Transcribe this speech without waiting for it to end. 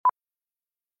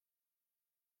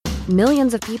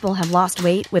Millions of people have lost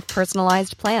weight with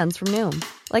personalized plans from Noom.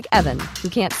 Like Evan, who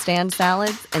can't stand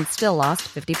salads and still lost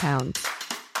 50 pounds.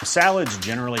 Salads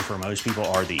generally for most people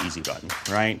are the easy button,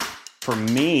 right? For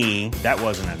me, that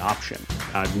wasn't an option.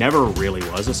 I never really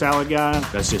was a salad guy.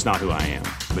 That's just not who I am.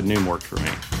 But Noom worked for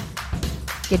me.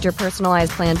 Get your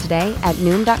personalized plan today at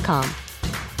Noom.com.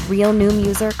 Real Noom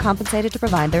user compensated to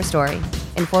provide their story.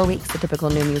 In 4 weeks, the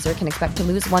typical Noom user can expect to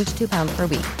lose 1 to 2 pounds per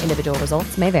week. Individual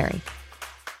results may vary.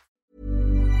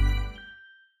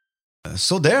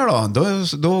 Så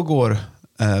där då går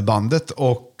bandet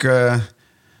och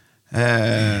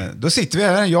då sitter vi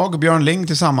här, jag och Björn Ling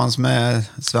tillsammans med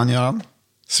Sven-Göran.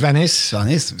 Svennis.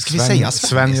 Ska vi säga Svennis?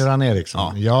 Sven-Göran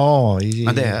Eriksson. Ja,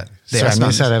 men det är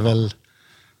Svennis är det väl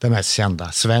det mest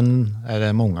kända. Sven är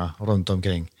det många runt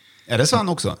omkring. Är det Sven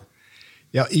också?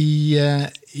 Ja,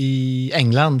 i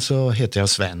England så heter jag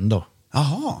Sven då.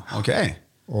 Jaha, okej.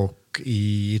 Och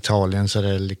i Italien så är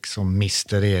det liksom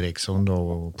Mr. Eriksson då,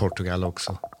 och Portugal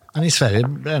också. Men i Sverige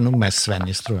är det nog mest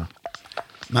Svennis, tror jag.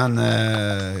 Men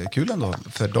kul ändå,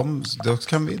 för då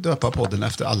kan vi döpa podden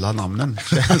efter alla namnen.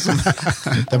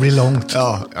 Det blir långt.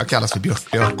 Ja, jag kallas för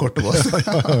Björte, kort och gott.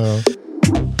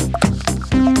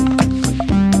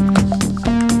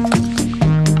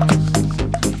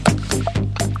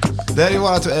 Det här är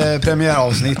vårt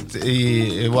premiäravsnitt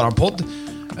i våran podd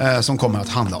som kommer att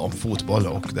handla om fotboll,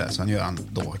 och där Sven-Göran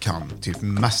då kan typ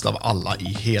mest av alla i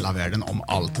hela världen om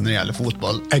allt när det gäller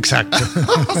fotboll. Exakt.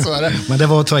 Så är det. Men det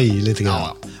var att ta i lite grann.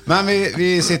 Ja. Men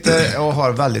vi sitter och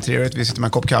har väldigt trevligt. Vi sitter med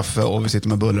en kopp kaffe och vi sitter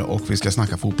med bullar och vi ska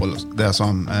snacka fotboll. Det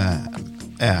som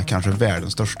är kanske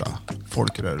världens största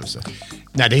folkrörelse.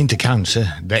 Nej, det är inte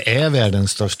kanske. Det är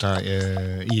världens största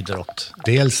idrott.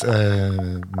 Dels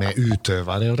med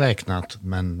utövare räknat,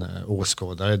 men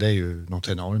åskådare, det är ju något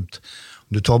enormt.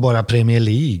 Om du tar bara Premier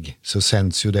League så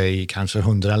sänds ju det i kanske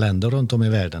 100 länder runt om i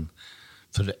världen.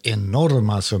 För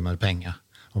enorma summor pengar,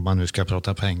 om man nu ska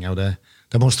prata pengar. Och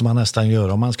det måste man nästan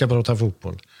göra om man ska prata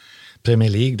fotboll. Premier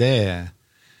League,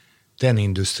 det är en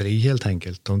industri helt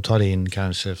enkelt. De tar in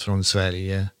kanske från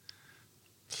Sverige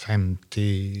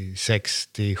 50,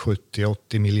 60, 70,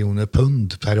 80 miljoner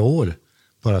pund per år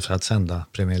bara för att sända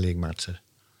Premier League-matcher.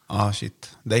 Ja, shit.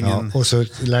 Det är ingen... Ja, och så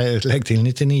lägg till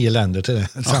 99 länder till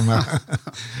det. Samma.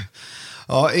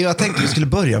 Ja, jag tänkte vi skulle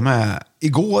börja med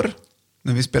igår,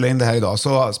 när vi spelade in det här idag,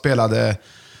 så spelade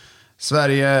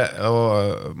Sverige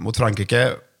mot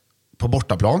Frankrike på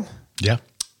bortaplan. Ja.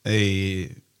 I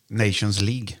Nations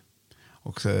League.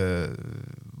 Och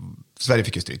Sverige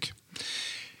fick ju stryk.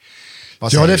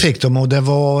 Ja, det fick de, och det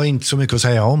var inte så mycket att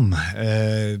säga om.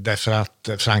 Därför att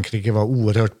Frankrike var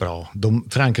oerhört bra.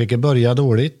 Frankrike började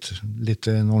dåligt,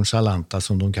 lite nonchalanta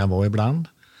som de kan vara ibland.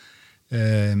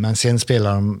 Men sen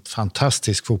spelade de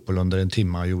fantastisk fotboll under en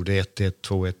timme och gjorde 1-1,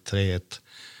 2-1, 3-1.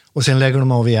 Och sen lägger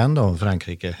de av igen då,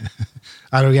 Frankrike.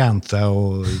 Arroganta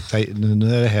och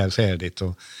nu är det här färdigt.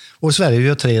 Och Sverige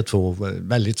gör 3-2,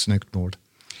 väldigt snyggt mål.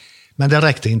 Men det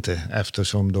räckte inte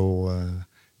eftersom då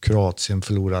Kroatien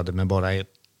förlorade med bara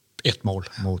ett mål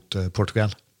mot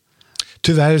Portugal.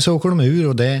 Tyvärr så åker de ur,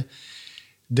 och det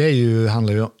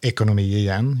handlar ju om ekonomi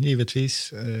igen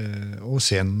givetvis. Och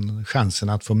sen chansen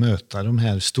att få möta de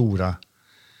här stora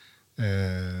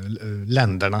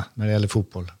länderna när det gäller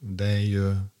fotboll. Det är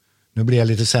ju, nu blir jag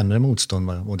lite sämre motstånd,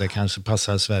 och det kanske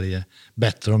passar Sverige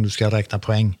bättre om du ska räkna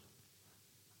poäng.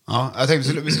 Ja, jag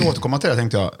tänkte vi ska återkomma till det,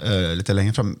 tänkte jag lite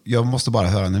längre fram. Jag måste bara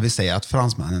höra när vi säger att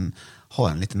fransmännen har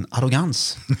en liten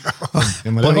arrogans.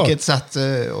 På vilket sätt,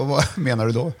 och vad menar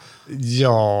du då?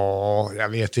 Ja, jag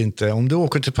vet inte. Om du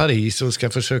åker till Paris och ska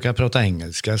försöka prata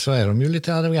engelska så är de ju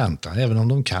lite arroganta. Även om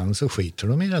de kan så skiter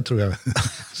de i det, tror jag.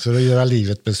 Så det gör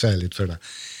livet besvärligt för det.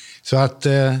 Så att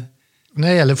när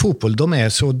det gäller fotboll, de är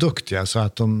så duktiga så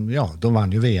att de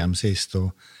vann ju VM sist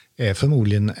och är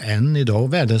förmodligen än idag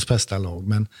världens bästa lag.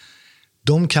 Men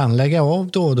de kan lägga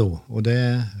av då och då, och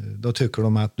då tycker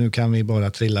de att nu kan vi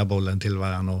bara trilla bollen till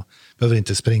varandra och behöver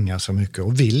inte springa så mycket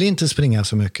och vill inte springa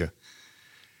så mycket.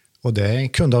 Och det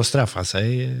kunde ha straffat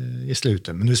sig i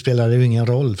slutet. Men nu spelar det ju ingen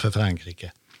roll för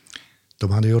Frankrike.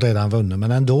 De hade ju redan vunnit,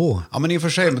 men ändå. Ja, men i och för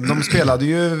sig, de spelade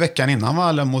ju veckan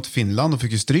innan mot Finland och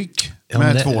fick ju stryk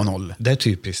med 2-0. Det är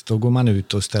typiskt. Då går man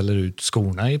ut och ställer ut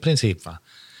skorna i princip, va?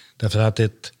 Därför att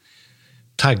ett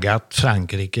taggat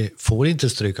Frankrike får inte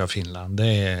stryka av Finland. Det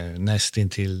är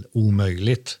nästintill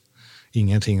omöjligt.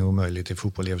 Ingenting är omöjligt i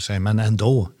fotboll i och för sig, men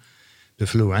ändå. Du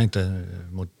förlorar inte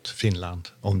mot Finland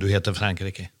om du heter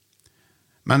Frankrike.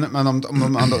 Men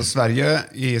om Sverige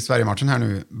i Sverige-matchen här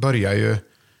nu börjar ju,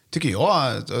 tycker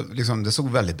jag, liksom, det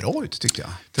såg väldigt bra ut, tyckte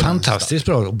jag. Fantastiskt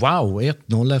bra. Wow,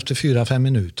 1-0 efter 4-5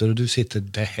 minuter och du sitter,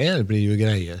 det här blir ju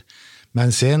grejer.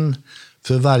 Men sen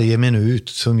för varje minut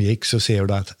som gick så ser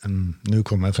du att nu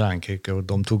kommer Frankrike och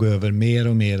de tog över mer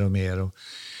och mer och mer. Och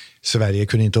Sverige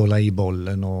kunde inte hålla i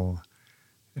bollen och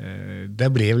det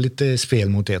blev lite spel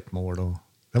mot ett mål. Och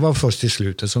det var först i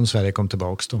slutet som Sverige kom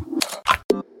tillbaka då.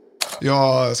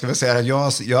 Jag ska väl säga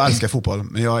att jag älskar fotboll,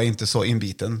 men jag är inte så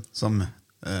inbiten som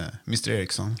Mr.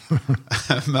 Eriksson.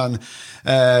 Men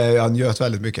jag njöt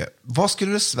väldigt mycket. Vad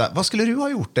skulle du ha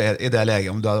gjort i det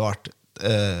läget om du hade varit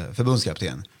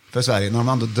förbundskapten för Sverige när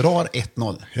man ändå drar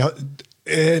 1-0? Ja,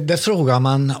 det frågar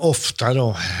man ofta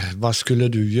då. Vad skulle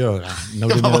du göra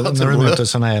när du möter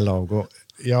sådana här lag? Och,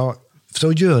 för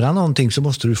att göra någonting så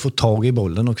måste du få tag i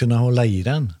bollen och kunna hålla i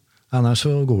den. Annars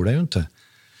så går det ju inte.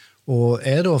 Och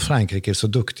är då Frankrike så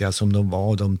duktiga som de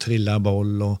var, de trillar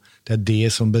boll och det är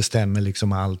det som bestämmer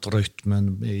liksom allt,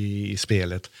 rytmen i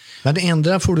spelet. Men det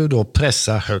ändra får du då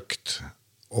pressa högt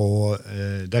och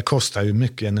det kostar ju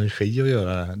mycket energi att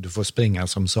göra det. Du får springa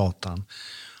som satan.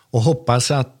 Och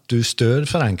hoppas att du stör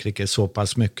Frankrike så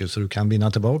pass mycket så du kan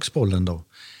vinna tillbaka bollen då.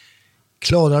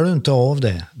 Klarar du inte av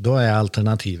det, då är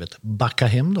alternativet backa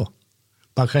hem då.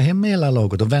 Backa hem med hela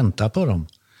laget och vänta på dem.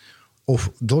 Och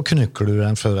då knycker du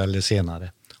den förr eller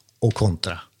senare och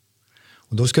kontra.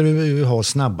 Och då ska du ju ha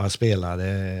snabba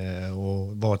spelare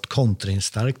och vara ett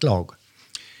kontringsstarkt lag.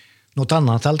 Något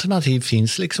annat alternativ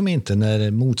finns liksom inte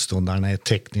när motståndarna är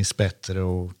tekniskt bättre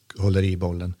och håller i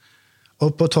bollen.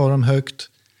 Upp och ta dem högt.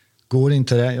 Går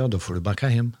inte det, ja då får du backa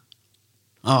hem.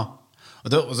 Ja,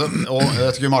 och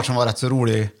jag tycker matchen var rätt så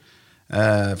rolig.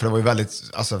 För det var ju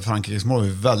väldigt, alltså Frankrikes mål var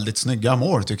ju väldigt snygga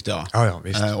mål tyckte jag. Ja,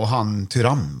 visst. Och han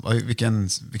Thuram,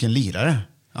 vilken lirare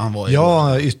han var.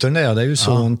 Ja, yttern det är ju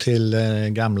son till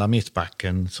gamla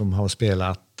mittbacken som har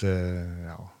spelat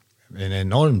en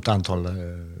enormt antal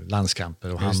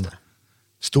landskamper. Och han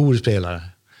stor spelare.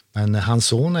 Men hans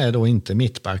son är då inte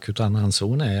mittback utan hans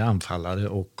son är anfallare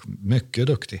och mycket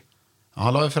duktig. Ja,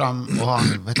 han la ju fram och han,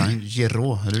 vad heter han?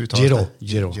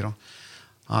 Giro.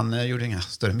 Han gjorde inga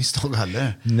större misstag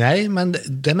heller. Nej, men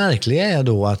det märkliga är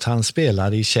då att han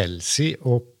spelar i Chelsea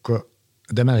och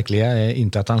det märkliga är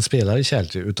inte att han spelar i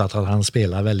Chelsea utan att han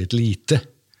spelar väldigt lite.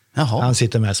 Jaha. Han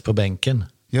sitter mest på bänken.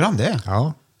 Gör han det?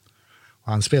 Ja.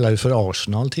 Och han spelade ju för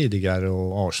Arsenal tidigare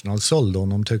och Arsenal sålde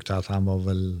honom, tyckte att han var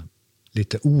väl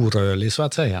lite orörlig så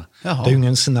att säga. Jaha. Det är ju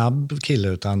ingen snabb kille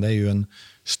utan det är ju en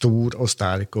stor och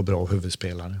stark och bra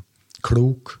huvudspelare.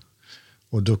 Klok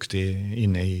och duktig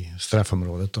inne i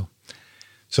straffområdet då.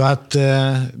 Så att,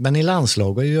 men i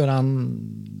landslaget gör han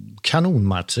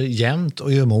kanonmatcher jämt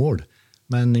och gör mål.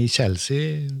 Men i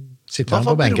Chelsea sitter han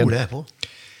på bänken. Vad beror det på?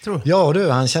 Tror du? Ja du,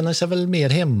 han känner sig väl mer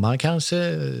hemma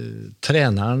kanske.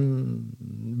 Tränaren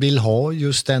vill ha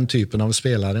just den typen av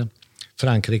spelare.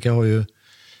 Frankrike har ju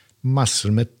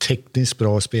massor med tekniskt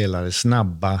bra spelare,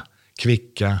 snabba,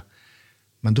 kvicka.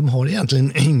 Men de har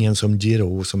egentligen ingen som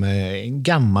Giroud som är en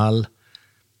gammal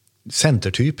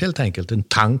centertyp helt enkelt. En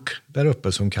tank där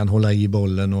uppe som kan hålla i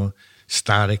bollen och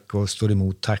stark och står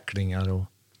emot tacklingar. Och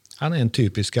han är en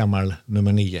typisk gammal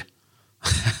nummer 9.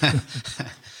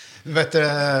 Vet du,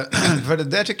 för det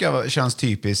där tycker jag känns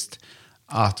typiskt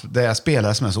att det är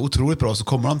spelare som är så otroligt bra så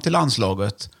kommer de till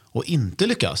landslaget och inte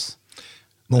lyckas.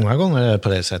 Många gånger är det på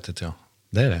det sättet, ja.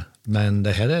 Det är det. Men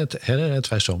det här är det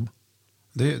tvärtom.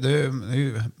 Det är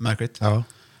ju märkligt. Ja.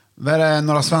 Vad är det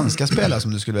några svenska spelare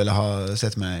som du skulle vilja ha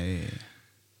sett med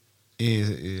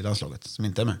i landslaget som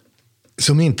inte är med?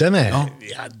 Som inte är med? Ja.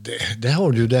 Ja, det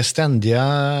har du det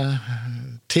ständiga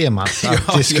temat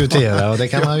att diskutera och det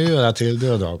kan man ju göra till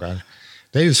döddagar.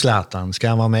 Det är ju Zlatan. Ska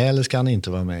han vara med eller ska han inte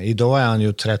vara med? Idag är han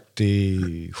ju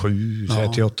 37,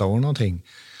 38 år någonting.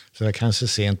 Så det är kanske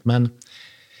sent, men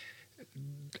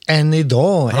än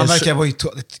idag... Han verkar vara i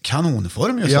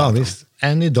kanonform just. Ja, visst.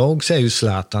 Än idag så är ju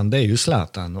Zlatan, det är ju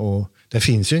Zlatan. Och det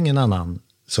finns ju ingen annan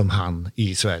som han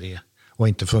i Sverige. Och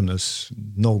inte funnits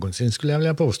någonsin skulle jag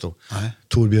vilja påstå. Nej.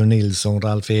 Torbjörn Nilsson,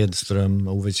 Ralf Edström,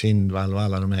 Ove Kindvall och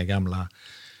alla de här gamla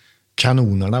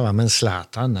kanonerna. Va? Men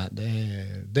Zlatan,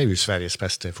 det är ju Sveriges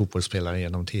bästa fotbollsspelare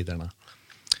genom tiderna.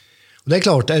 Och det är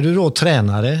klart, är du då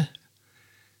tränare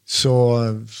så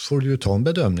får du ju ta en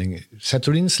bedömning.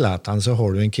 Sätter du in Zlatan så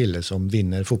har du en kille som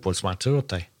vinner fotbollsmatcher åt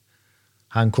dig.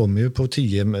 Han kommer ju på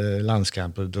 10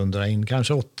 landskamper dundra in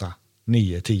kanske 8,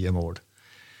 9, 10 mål.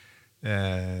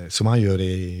 Som han gör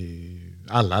i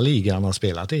alla ligor han har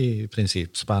spelat i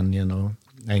princip. Spanien och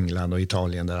England och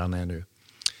Italien där han är nu.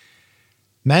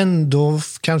 Men då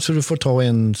kanske du får ta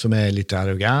en som är lite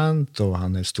arrogant och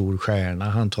han är stor stjärna.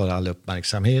 Han tar all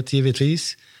uppmärksamhet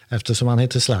givetvis eftersom han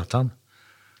heter Zlatan.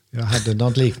 Jag hade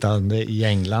något liknande i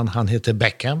England. Han heter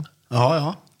Beckham.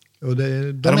 Ja. Och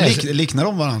liknar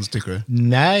de varandra, tycker du?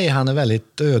 Nej, han är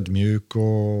väldigt ödmjuk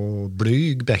och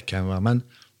blyg, Beckham. Va? Men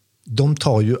de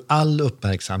tar ju all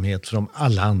uppmärksamhet från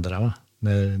alla andra, va?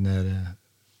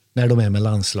 När de är med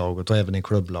landslaget och även i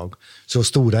klubblag. Så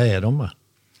stora är de. Va?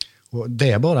 Och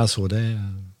det är bara så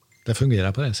det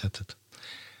fungerar på det sättet.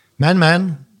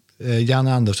 Men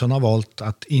Janne Andersson har valt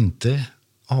att inte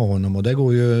ha honom och det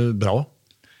går ju bra.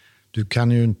 Du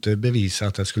kan ju inte bevisa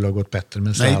att det skulle ha gått bättre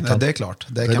med Zlatan. Nej, det är klart.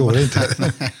 Det går man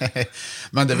inte.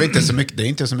 Men det är inte så mycket, det är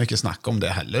inte så mycket snack om det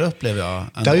heller, upplever jag.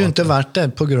 Det har ju inte varit det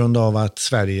på grund av att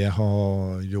Sverige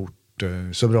har gjort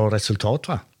så bra resultat,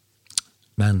 va?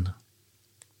 Men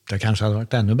det kanske hade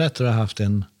varit ännu bättre att ha haft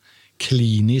en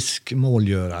klinisk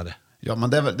målgörare. Ja, men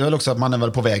det är väl också att man är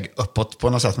väl på väg uppåt på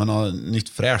något sätt, men något nytt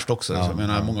fräscht också. Ja, så jag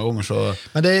menar, många gånger så...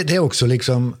 Men det är också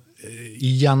liksom,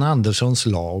 i Janne Anderssons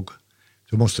lag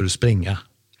så måste du springa.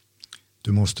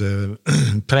 Du måste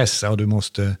pressa och du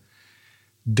måste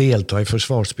delta i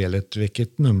försvarsspelet,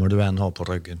 vilket nummer du än har på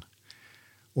ryggen.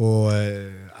 Och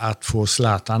att få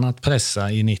Zlatan att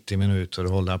pressa i 90 minuter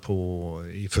och hålla på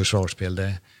i försvarsspel,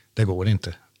 det går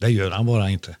inte. Det gör han bara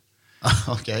inte.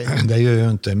 Okay. Det gör ju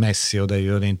inte Messi och det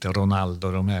gör inte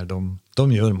Ronaldo.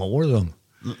 De gör mål.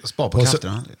 Spar på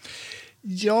krafterna.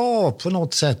 Ja, på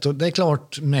något sätt. Och det är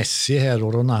klart Messi här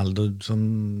och Ronaldo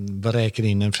som räker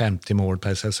in en 50 mål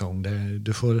per säsong.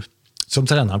 Som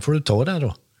tränare får du ta det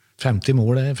då. 50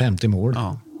 mål är 50 mål.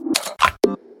 Ja.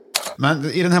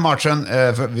 Men i den här matchen,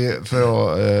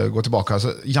 för att gå tillbaka,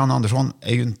 så Janne Andersson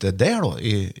är ju inte där då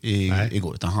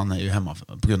igår, utan han är ju hemma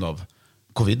på grund av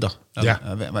covid då. Ja.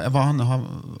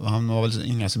 Han har väl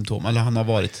inga symptom, eller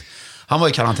han var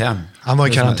i karantän. Han var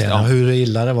i karantän, ja. Hur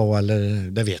illa det var, eller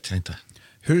det vet jag inte.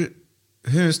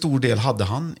 Hur stor del hade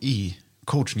han i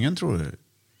coachningen, tror du?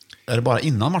 Är det bara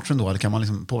innan matchen då, eller kan man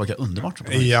liksom påverka under matchen?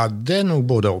 Ja, det är nog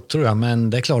både och, tror jag. Men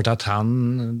det är klart att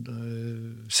han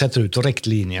sätter ut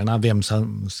riktlinjerna, vem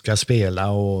som ska spela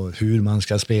och hur man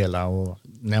ska spela och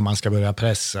när man ska börja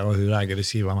pressa och hur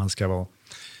aggressiva man ska vara.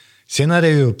 Sen är det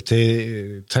ju upp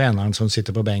till tränaren som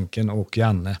sitter på bänken och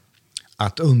Janne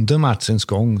att under matchens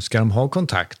gång ska de ha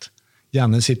kontakt.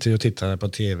 Janne sitter och tittar på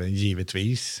tv,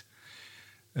 givetvis.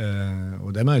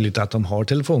 Och det är möjligt att de har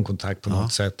telefonkontakt på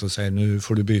något sätt och säger nu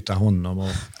får du byta honom och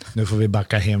nu får vi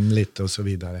backa hem lite och så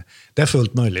vidare. Det är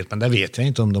fullt möjligt, men det vet jag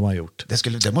inte om de har gjort.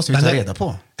 Det måste vi ta reda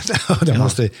på.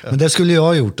 Men det skulle jag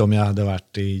ha gjort om jag hade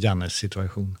varit i Jannes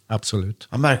situation, absolut.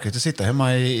 Man märker att sitta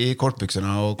hemma i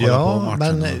kortbyxorna och kolla på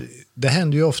matchen. Men det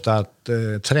händer ju ofta att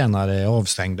tränare är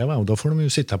avstängda, va? Och då får de ju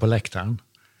sitta på läktaren.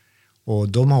 Och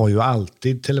de har ju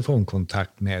alltid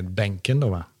telefonkontakt med bänken då,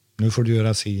 va? Nu får du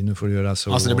göra si, nu får du göra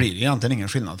så. Alltså det blir egentligen ingen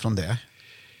skillnad från det?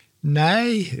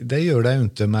 Nej, det gör det ju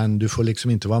inte. Men du får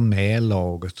liksom inte vara med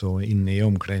laget och inne i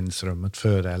omklädningsrummet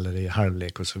före eller i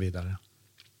halvlek och så vidare.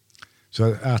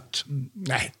 Så att,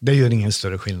 nej, det gör ingen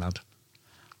större skillnad.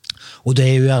 Och det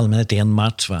är ju i allmänhet en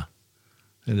match, va?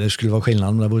 Det skulle vara skillnad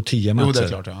om det var 10 matcher. Jo, det är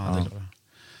klart. Ja. Det är klart.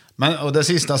 Men, och det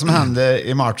sista som hände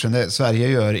i matchen, det Sverige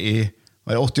gör i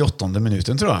 88:e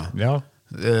minuten, tror jag. Ja.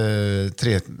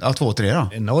 2-3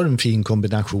 då. Enorm fin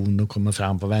kombination. De kommer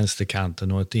fram på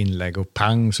vänsterkanten och ett inlägg och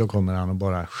pang så kommer han och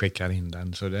bara skickar in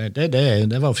den. Så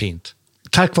det var fint.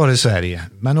 Tack vare Sverige.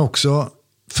 Men också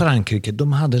Frankrike.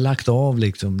 De hade lagt av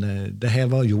liksom. Det här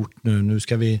var gjort nu. Nu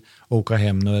ska vi åka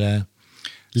hem. Nu är det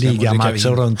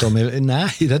ligamatcher runt om.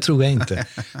 Nej, det tror jag inte.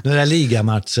 Nu är det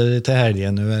ligamatcher till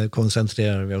helgen. Nu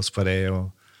koncentrerar vi oss på det och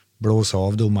blåsa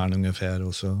av domaren ungefär.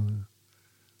 Och så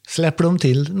släpper de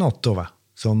till något då, va?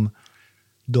 Som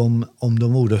om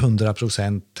de vore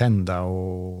 100% tända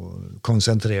och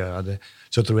koncentrerade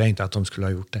så tror jag inte att de skulle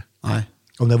ha gjort det. Nej.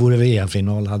 Om det vore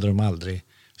VM-final hade de aldrig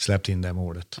släppt in det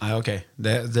målet. Nej, okej.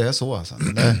 Det är så alltså.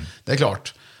 Det är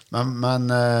klart. Men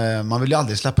man vill ju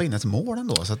aldrig släppa in ett mål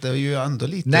ändå, så att det är ju ändå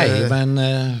lite... Nej, men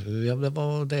det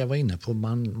var det jag var inne på.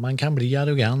 Man kan bli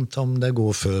arrogant om det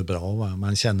går för bra, va?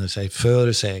 Man känner sig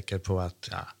för säker på att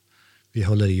vi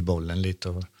håller i bollen lite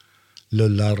och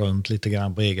lullar runt lite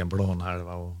grann på egen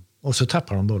planhalva och så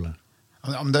tappar de bollen.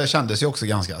 Det kändes ju också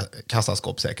ganska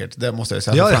kassaskåpssäkert. Det måste jag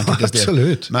säga. Ja,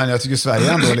 absolut. Men jag tycker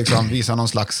Sverige ändå liksom visar någon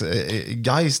slags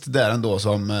geist där ändå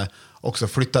som också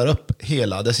flyttar upp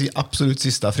hela det absolut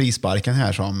sista frisparken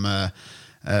här som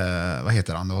vad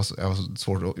heter han? Det var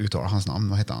svårt att uttala hans namn.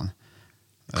 Vad heter han?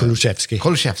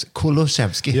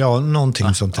 Kulusevski. Ja,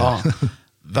 någonting sånt där. Ja.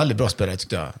 Väldigt bra spelare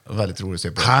tyckte jag. Väldigt roligt att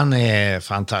se på. Han är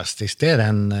fantastisk. Det är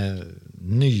den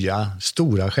nya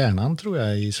stora stjärnan tror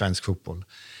jag i svensk fotboll.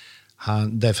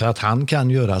 Därför att han kan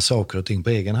göra saker och ting på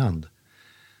egen hand.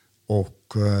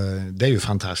 Och det är ju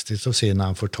fantastiskt att se när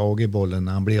han får tag i bollen,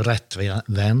 när han blir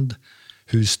rättvänd.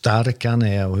 hur stark han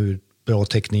är och hur bra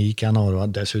teknik han har och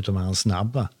dessutom är han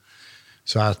snabb. Va?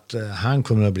 Så att han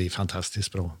kommer att bli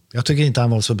fantastiskt bra. Jag tycker inte han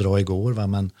var så bra igår, va?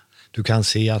 Men du kan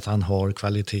se att han har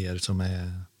kvaliteter som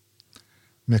är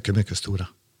mycket, mycket stora.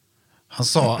 Han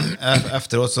sa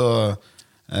efteråt så,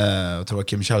 jag tror det var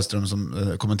Kim Källström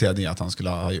som kommenterade att han skulle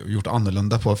ha gjort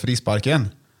annorlunda på frisparken.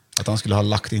 Att han skulle ha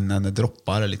lagt in en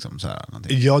droppare liksom så här.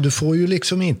 Ja, du får ju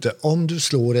liksom inte, om du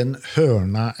slår en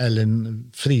hörna eller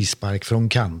en frispark från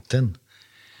kanten.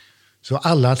 Så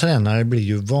alla tränare blir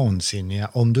ju vansinniga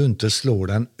om du inte slår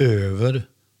den över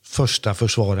första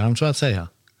försvararen så att säga.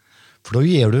 För då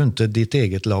ger du inte ditt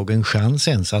eget lag en chans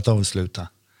ens att avsluta.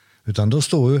 Utan då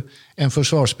står ju en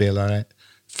försvarsspelare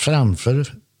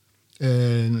framför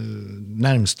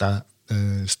närmsta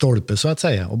stolpe så att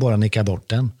säga och bara nickar bort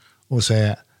den. Och så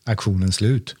är aktionen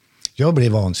slut. Jag blir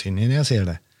vansinnig när jag ser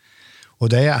det.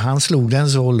 Och han slog den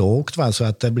så lågt, va, så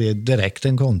att det blev direkt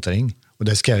en kontring. Och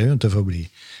det ska ju inte få bli.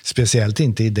 Speciellt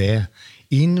inte i det.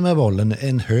 In med bollen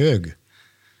en hög.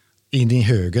 In i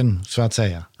högen så att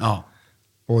säga. Ja.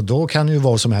 Och då kan ju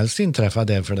vad som helst inträffa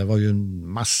där, för det var ju en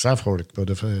massa folk,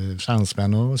 både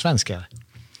fransmän och svenskar.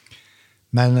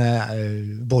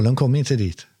 Men bollen kom inte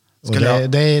dit. Och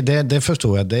det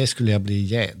förstår jag, det skulle jag bli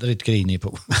jädrigt grinig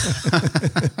på.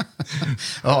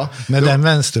 Ja, med den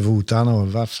vänsterfoten,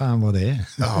 och vad fan var det?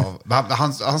 Ja,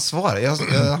 han svarade,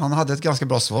 han hade ett ganska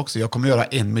bra svar också. Jag kommer göra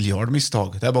 1 miljard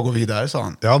misstag. Det är bara att gå vidare, sa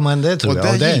han. Ja, men det tror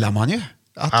jag. Och det gillar man ju.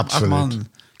 Att man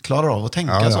klarar av att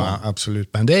tänka så. Ja, absolut.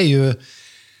 Men det är ju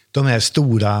de här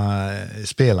stora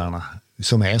spelarna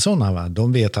som är sådana, va?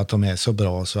 De vet att de är så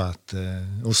bra så att,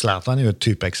 och Zlatan är ju ett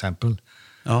typexempel.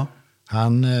 Ja.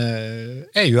 Han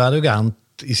är ju arrogant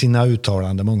i sina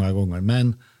uttalanden många gånger,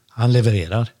 men han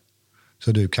levererar.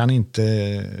 Så du kan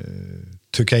inte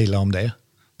tycka illa om det.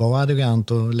 Var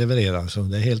arrogant och leverera, så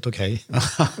det är helt okej.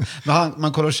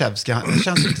 Men Kulusevski, det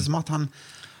känns inte som att han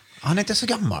är inte så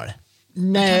gammal.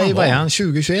 Nej, vad är han?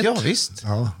 2021? Ja, visst.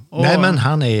 Ja. Nej, men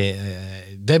han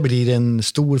det blir en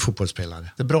stor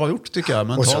fotbollsspelare. Det är bra gjort tycker jag,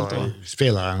 mentalt. Och så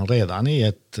spelar han redan i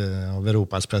ett av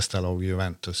Europas bästa lag,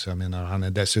 Juventus. Jag menar, han är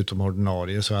dessutom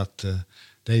ordinarie, så att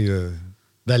det är ju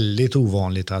väldigt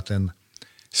ovanligt att en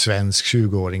svensk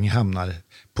 20-åring hamnar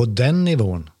på den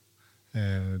nivån.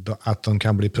 Att de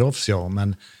kan bli proffs, ja,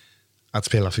 men att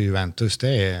spela för Juventus, det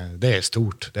är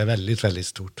stort. Det är väldigt, väldigt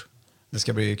stort. Det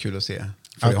ska bli kul att se.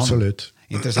 Absolut.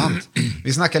 Intressant.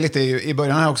 Vi snackade lite i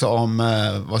början här också om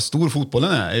vad stor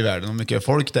fotbollen är i världen och mycket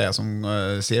folk det är som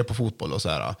ser på fotboll och så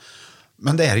här.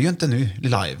 Men det är ju inte nu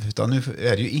live, utan nu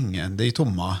är det ju ingen. Det är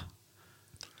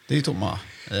ju tomma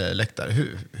läktare.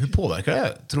 Hur påverkar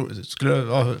det?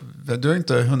 Du har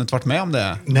inte hunnit varit med om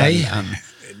det? Nej,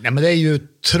 men det är ju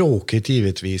tråkigt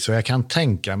givetvis, och jag kan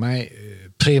tänka mig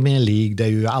Premier League, det är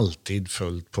ju alltid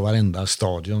fullt på varenda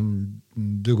stadion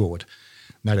du går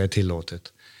när det är tillåtet.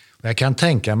 Och jag kan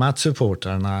tänka mig att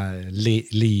supportrarna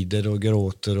lider och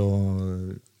gråter och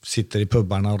sitter i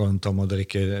pubbarna runt om och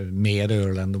dricker mer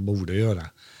öl än de borde göra.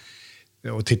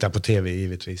 Och tittar på tv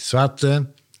givetvis. Så att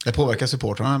det påverkar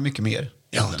supportrarna mycket mer.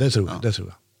 Ja, det tror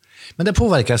jag. Men det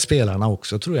påverkar spelarna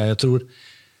också, tror jag.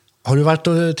 Har du varit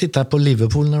och tittat på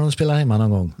Liverpool när de spelar hemma någon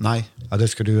gång? Nej. Ja, det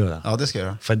ska du göra. Ja, det ska jag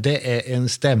göra. För det är en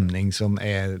stämning som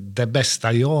är det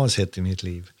bästa jag har sett i mitt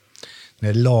liv.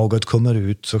 När laget kommer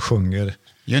ut så sjunger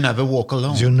You never walk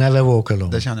alone. You never walk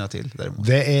alone. Det känner jag till däremot.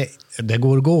 Det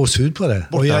går gåshud på det.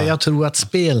 Och jag tror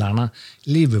att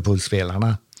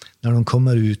Liverpool-spelarna, när de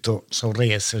kommer ut och så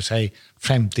reser sig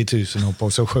 50 000 upp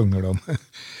och så sjunger de.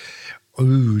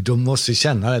 De måste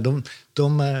känna det.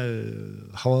 De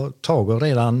har tagit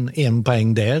redan 1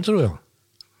 poäng där, tror jag.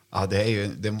 Ja,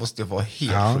 det måste vara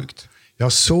helt sjukt.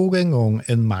 Jag såg en gång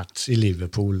en match i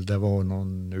Liverpool. Det var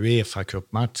någon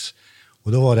UEFA-cupmatch.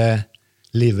 Och då var det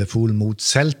Liverpool mot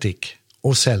Celtic.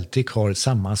 Och Celtic har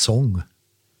samma sång.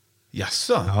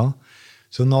 Jaså? Ja.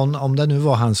 Så om det nu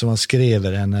var han som var skrev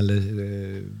den eller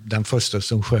den första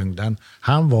som sjöng den.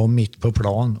 Han var mitt på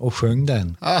plan och sjöng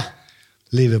den.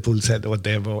 Liverpool said, och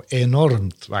det var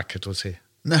enormt vackert att se.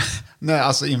 Nej,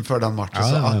 alltså inför den matchen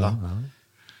så alla.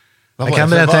 Ja.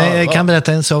 Jag kan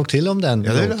berätta en sak till om den.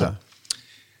 Ja,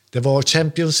 det var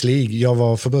Champions League. Jag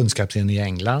var förbundskapten i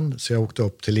England, så jag åkte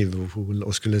upp till Liverpool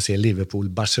och skulle se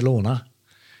Liverpool-Barcelona.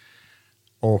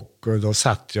 Och då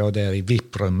satt jag där i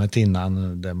VIP-rummet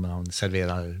innan, där man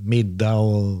serverar middag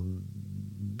och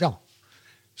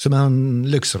som en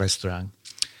lyxrestaurang.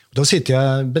 Då sitter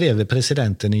jag bredvid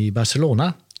presidenten i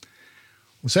Barcelona.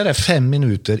 Och så är det 5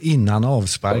 minuter innan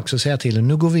avspark, så säger jag till honom,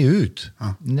 nu går vi ut.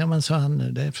 Ja, men sa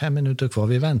han, det är 5 minuter kvar,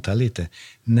 vi väntar lite.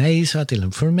 Nej, sa jag till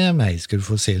honom, följ med mig ska du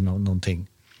få se någonting.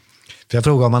 För jag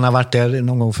frågade om han har varit där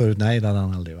någon gång förut. Nej, det hade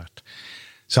han aldrig varit.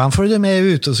 Så han följde med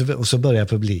ut och så började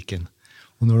publiken.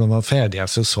 Och när de var färdiga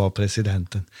så sa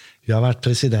presidenten: jag har varit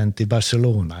president i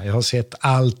Barcelona. Jag har sett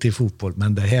allt i fotboll.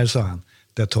 Men det här, sa han,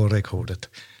 det tar rekordet.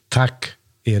 Tack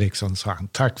Eriksson, sa han.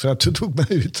 Tack för att du tog mig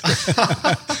ut.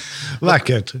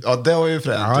 Vackert. Ja, det var ju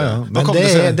fränt. Ja. Men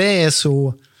det är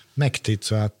så mäktigt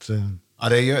så att... Ja,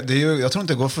 det är ju, jag tror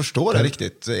inte det går att förstå det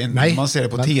riktigt. Nej, man ser det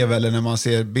på tv eller när man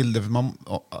ser bilder.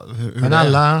 Men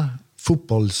alla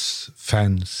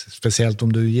fotbollsfans, speciellt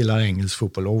om du gillar engelsk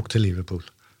fotboll, åk till Liverpool.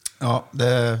 Ja,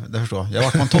 det förstår jag. Jag har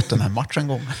varit på en Tottenham-match en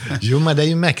gång. Jo, men det är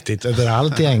ju mäktigt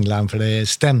överallt i England, för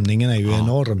stämningen är ju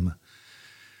enorm.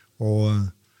 Och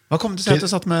vad kom det sig att du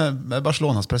satt med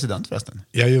Barcelonas president förresten?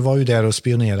 Jag var ju där och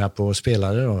spionerade på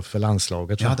spelare då, för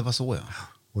landslaget. Ja, det var så, ja.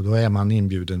 Och då är man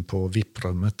inbjuden på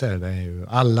VIP-rummet där. Det är ju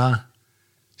alla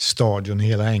stadion i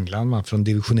hela England, från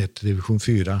division 1 till division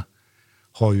 4,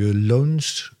 har ju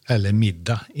lunch eller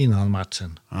middag innan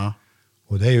matchen. Ja.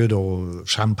 Och det är ju då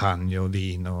champagne och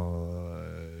vin och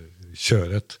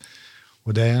köret.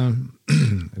 Och det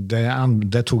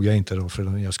tog jag inte då.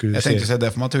 För jag tänkte säga, där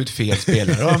får man ta ut fel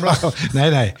spelare.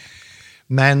 Nej.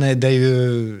 Men det är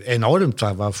ju enormt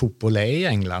vad fotboll är i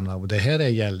England. Och det här det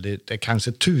är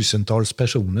kanske tusentals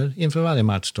personer inför varje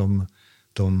match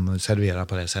de serverar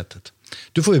på det sättet.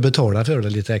 Du får ju betala för det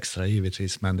lite extra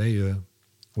givetvis, men det är ju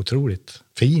otroligt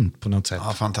fint på något sätt.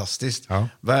 Ja, fantastiskt. Ja.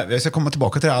 Vi ska komma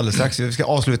tillbaka till det alldeles strax. Vi ska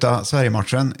avsluta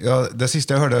Sverige-matchen. Det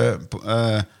sista jag hörde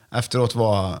efteråt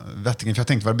var Vättingen, för jag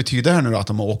tänkte vad det betyder här nu då, att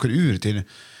de åker ur till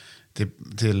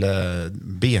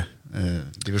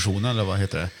B-divisionen, eller vad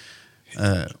heter det?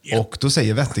 Och då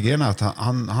säger Wettergren att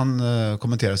han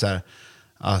kommenterar så här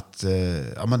att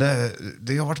ja, men det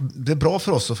är bra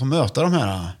för oss att få möta de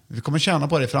här. Vi kommer tjäna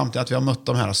på det i framtiden, att vi har mött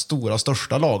de här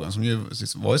största lagen som ju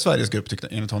var i Sveriges grupp, tyckte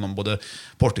enligt honom, både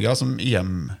Portugal som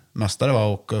EM-mästare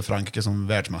och Frankrike som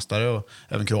världsmästare och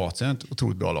även Kroatien, ett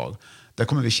otroligt bra lag. Det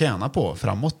kommer vi tjäna på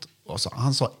framåt. Och så,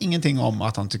 han sa ingenting om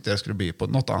att han tyckte det skulle bli på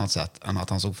något annat sätt än att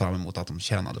han såg fram emot att de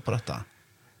tjänade på detta.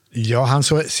 Ja, han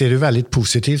ser ju väldigt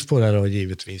positivt på det då,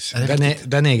 givetvis.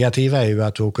 Det negativa är ju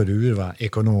att du åker ur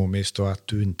ekonomiskt och att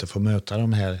du inte får möta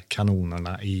de här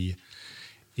kanonerna i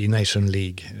Nation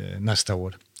League nästa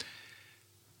år.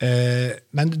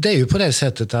 Men det är ju på det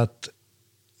sättet att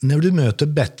när du möter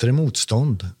bättre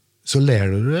motstånd så lär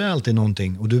du dig alltid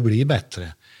någonting och du blir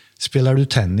bättre. Spelar du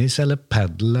tennis eller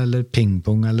paddle eller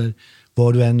pingpong eller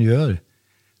vad du än gör,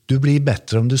 du blir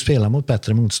bättre om du spelar mot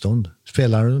bättre motstånd.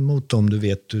 Spelar du mot dem du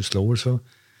vet du slår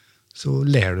så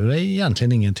lär du dig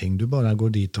egentligen ingenting. Du bara går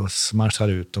dit och smarschar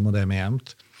ut dem och det är med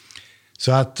jämt.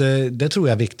 Så att det tror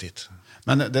jag är viktigt.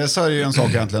 Men det säger ju en sak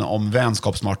egentligen om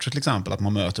vänskapsmatcher till exempel, att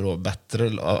man möter då bättre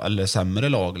eller sämre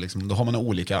lag. Liksom. Då har man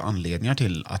olika anledningar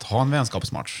till att ha en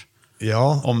vänskapsmatch.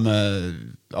 Ja.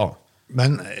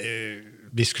 Men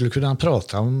vi skulle kunna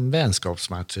prata om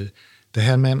vänskapsmatcher. Det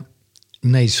här med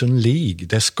Nation League,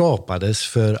 det skapades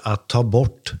för att ta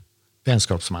bort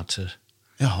vänskapsmatcher.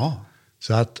 Jaha.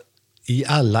 Så att i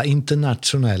alla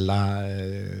internationella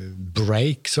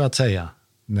break så att säga,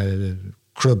 när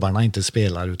klubbarna inte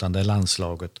spelar utan det är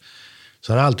landslaget,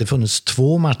 så har det alltid funnits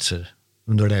 2 matcher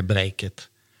under det breaket.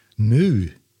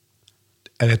 Nu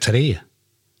är det 3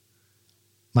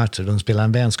 matcher. De spelar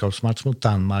en vänskapsmatch mot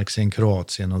Danmark, sen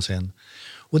Kroatien och sen...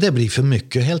 Och det blir för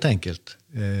mycket helt enkelt.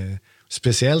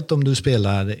 Speciellt om du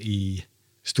spelar i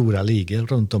stora ligor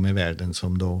runt om i världen,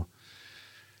 som då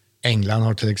England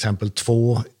har till exempel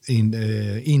 2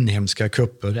 inhemska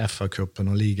kupper, FA-cupen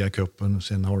och ligacupen, och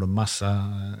sen har de massa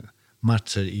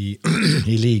matcher i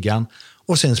ligan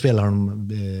och sen spelar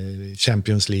de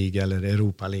Champions League eller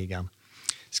Europa-ligan.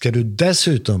 Ska du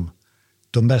dessutom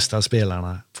de bästa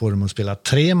spelarna får dem att spela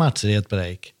 3 matcher i ett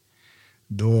break,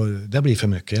 då det blir för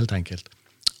mycket helt enkelt.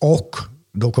 Och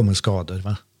då kommer skador,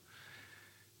 va?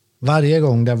 Varje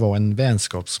gång det var en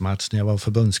vänskapsmatch när jag var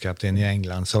förbundskapten i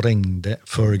England så ringde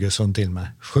Ferguson till mig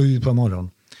 7 på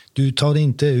morgonen. Du tar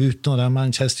inte ut några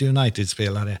Manchester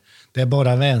United-spelare. Det är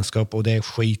bara vänskap och det är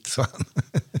skit, så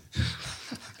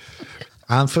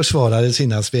han försvarade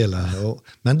sina spelare.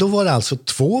 Men då var det alltså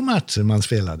 2 matcher man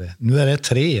spelade. Nu är det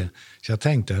 3. Så jag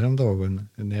tänkte häromdagen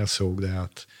när jag såg det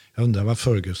att jag undrar vad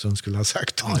Ferguson skulle ha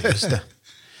sagt om det. Just det.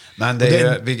 Men det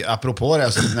är, apropå det,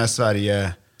 alltså, när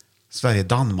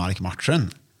Sverige-Danmark-matchen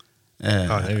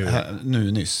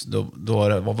nu nyss, då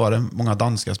var det många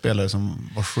danska spelare som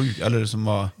var sjuka, eller som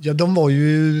var... Ja, de var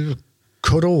ju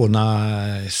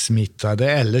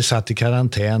coronasmittade eller satt i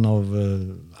karantän av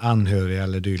anhöriga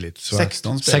eller dylikt.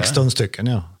 16 stycken,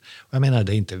 ja. Och jag menar,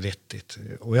 det är inte vettigt.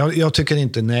 Och jag tycker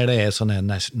inte, när det är sån här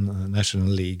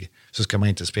National League, så ska man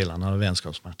inte spela några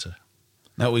vänskapsmatcher.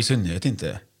 Nej, och i synnerhet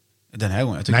inte den här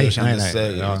gången. Jag tycker det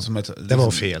kändes som ett... Det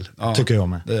var fel, tycker jag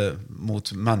med.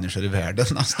 Mot människor i världen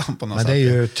nästan på något sätt. Men det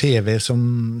är ju tv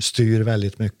som styr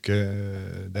väldigt mycket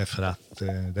därför att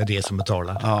det är det som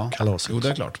betalar kalaset. Jo, det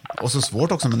är klart. Och så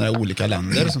svårt också med några olika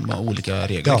länder som har olika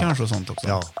regler kanske och sånt också.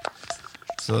 Ja.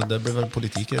 Så det blir väl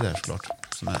politik i det där såklart.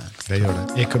 Som är... Det gör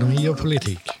det. Ekonomi och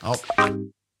politik. Ja.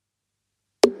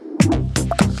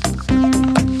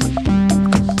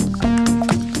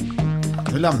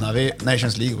 Nu lämnar vi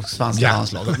Nations League och svenska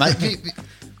landslaget. Men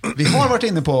vi har varit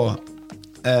inne på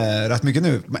rätt mycket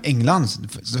nu. England,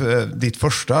 ditt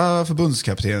första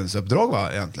förbundskaptensuppdrag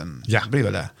var egentligen. Ja. Blir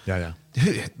väl det? Ja.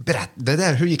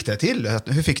 Hur gick det till?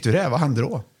 Hur fick du det? Vad hände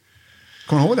då?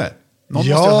 Kommer du ihåg det?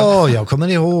 Jag kommer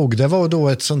ihåg. Det var då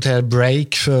ett sånt här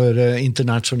break för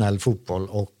internationell fotboll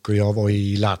och jag var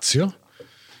i Lazio.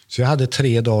 Så jag hade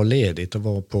 3 dagar ledigt och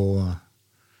var på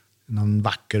någon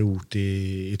vacker ort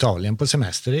i Italien på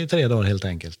semester i 3 dagar helt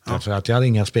enkelt. Ja. Därför att jag hade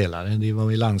inga spelare. De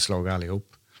var i landslag allihop.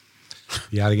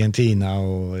 I Argentina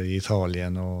och i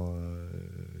Italien och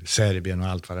Serbien och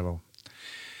allt vad det var.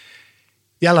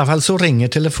 I alla fall så ringer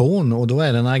telefon och då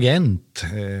är det en agent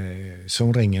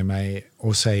som ringer mig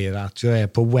och säger att jag är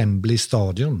på Wembley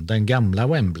Stadion, den gamla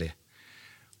Wembley.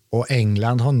 Och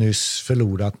England har nyss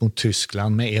förlorat mot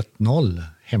Tyskland med 1-0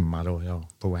 hemma då,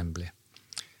 på Wembley.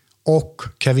 Och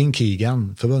Kevin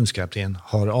Keegan, förbundskapten,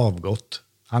 har avgått.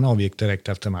 Han avgick direkt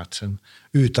efter matchen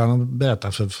utan att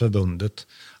berätta för förbundet.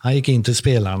 Han gick in till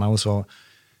spelarna och sa: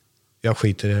 jag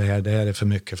skiter i det här är för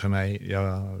mycket för mig,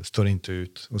 jag står inte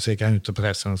ut. Och så gick han ut till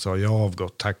pressen och sa: jag har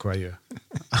avgått, tack och adjö.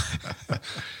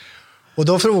 Och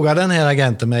då frågade den här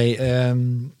agenten mig: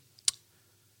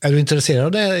 är du intresserad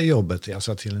av det här jobbet? Jag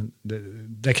sa till honom: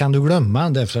 det kan du glömma,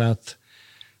 därför att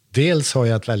dels har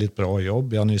jag ett väldigt bra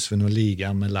jobb, jag har nyss vunnit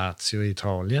ligan med Lazio i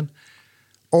Italien.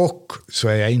 Och så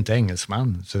är jag inte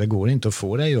engelsman, så det går inte att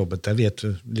få det jobbet, det vet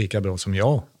du lika bra som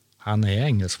jag. Han är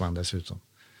engelsman dessutom.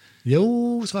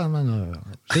 Jo, sa han.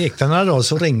 Så gick det några dagar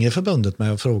så ringer förbundet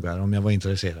mig och frågar om jag var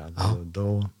intresserad. Ja.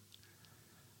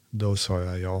 Då sa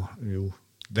jag jo,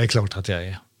 det är klart att jag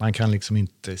är. Man kan liksom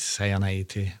inte säga nej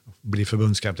till att bli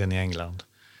förbundskapten i England.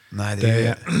 Nej,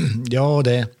 det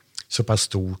är så pass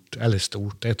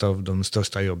stort, ett av de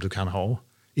största jobb du kan ha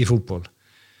i fotboll.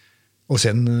 Och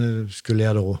sen skulle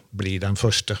jag då bli den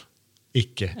första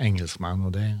icke-engelsman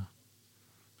och det...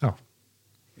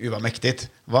 Vad mäktigt.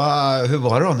 Hur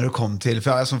var det då när du kom till...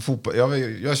 För som fotboll,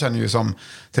 jag känner ju som...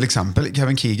 Till exempel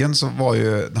Kevin Keegan, så var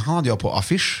ju... Han hade jag på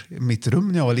affisch i mitt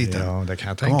rum när jag var liten. Ja, det kan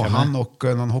jag tänka mig. Han och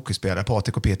någon hockeyspelare,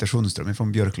 Patrik och Peter Sundström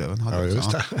från Björklöven. Hade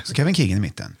just det. Så Kevin Keegan i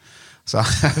mitten. Så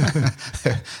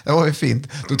det var ju fint.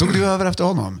 Då tog du över efter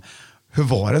honom. Hur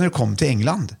var det när du kom till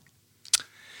England?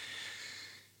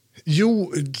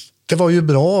 Jo, det var ju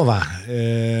bra va?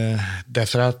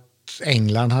 Därför att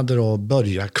England hade då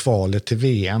börjat kvalet till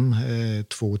VM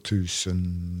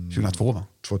 2002 va?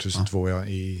 2002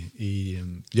 i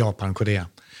Japan, Korea.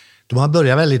 De har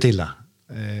börjat väldigt illa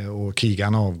och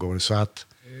Keegan avgår, så att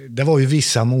det var ju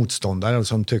vissa motståndare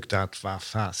som tyckte att vad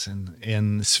fasen,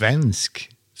 en svensk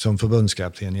som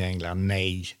förbundskapten i England,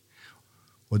 nej.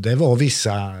 Och det var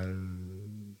vissa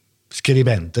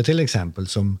skribenter till exempel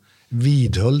som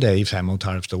vidhöll det i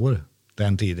 5,5 år.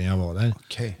 Den tiden jag var där.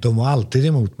 Okay. De var alltid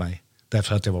emot mig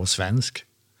därför att jag var svensk.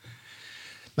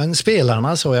 Men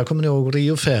spelarna så, jag kommer ihåg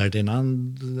Rio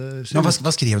Ferdinand. Ja,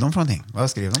 vad skrev de för någonting?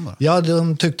 Vad skrev de då? Ja,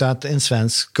 de tyckte att en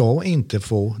svensk ska inte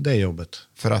få det jobbet.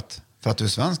 För att du är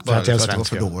svensk? För att jag är svensk,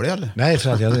 svensk, var för dålig eller? Nej,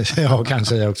 för att jag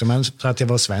kanske det också, men för att jag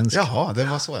var svensk. Jaha, det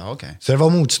var så, ja, okej. Så det var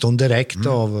motstånd direkt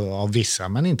av vissa,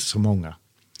 men inte så många.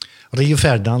 Rio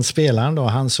Ferdinand, spelaren då,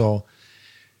 han sa: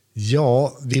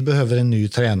 ja, vi behöver en ny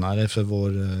tränare för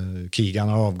vår Keegan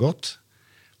har avgått.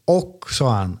 Och,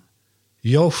 sa han,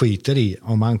 jag skiter i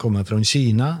om han kommer från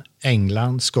Kina,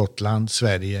 England, Skottland,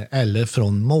 Sverige eller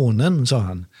från månen, sa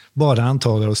han. Bara han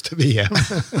tar oss till VM.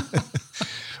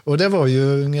 Och det var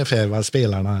ju ungefär vad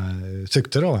spelarna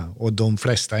tyckte då. Och de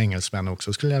flesta engelsmän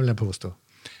också, skulle jag vilja påstå.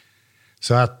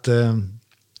 Så att...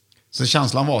 Så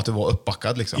känslan var att du var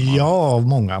uppbackad liksom? Ja,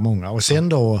 många. Och sen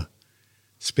då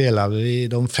spelade vi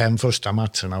de 5 första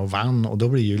matcherna och vann. Och då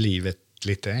blir ju livet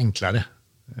lite enklare.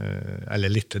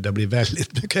 Det blir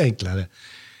väldigt mycket enklare.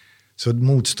 Så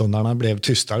motståndarna blev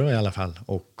tystare i alla fall.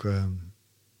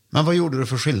 Men vad gjorde du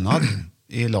för skillnad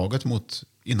i laget mot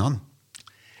innan?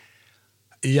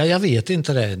 Ja, jag vet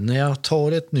inte det. När jag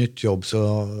tar ett nytt jobb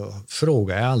så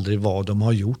frågar jag aldrig vad de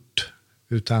har gjort.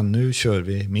 Utan nu kör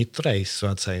vi mitt race så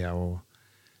att säga. Och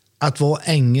att vara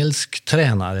engelsk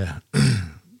tränare,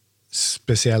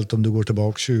 speciellt om du går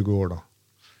tillbaka 20 år då.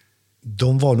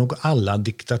 De var nog alla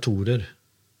diktatorer.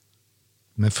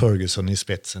 med Ferguson i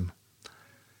spetsen.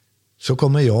 Så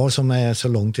kommer jag som är så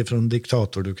långt ifrån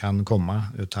diktator du kan komma.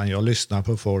 Utan jag lyssnar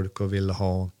på folk och vill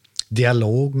ha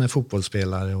dialog med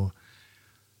fotbollsspelare och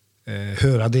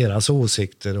höra deras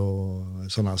åsikter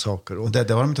och sådana saker. Och det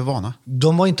var de inte vana?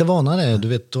 De var inte vana det. Du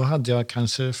vet, då hade jag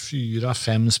kanske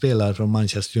 4-5 spelare från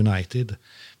Manchester United.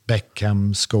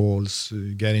 Beckham, Scholes,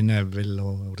 Gary Neville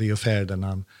och Rio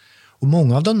Ferdinand. Och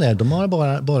många av dem där, de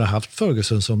har bara haft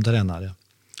Ferguson som tränare.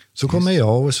 Så kommer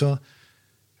jag och så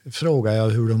frågar jag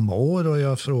hur de mår och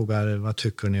jag frågar vad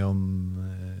tycker ni om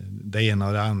det ena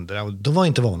och det andra. Och de var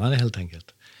inte vana det helt enkelt.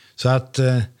 Så att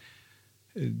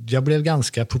jag blev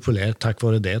ganska populär tack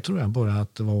vare det tror jag. Bara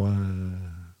att det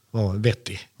var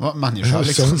vettig. Människa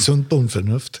liksom. Sunt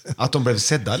bondförnuft. Att de blev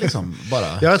sedda liksom bara.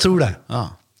 Ja, jag tror det.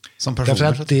 Ja. Som personer.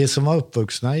 Därför att de som var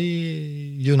uppvuxna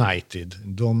i United,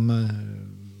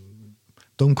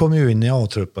 de kom ju in i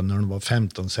A-truppen när de var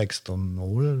 15-16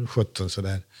 år, 17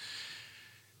 sådär.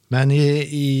 Men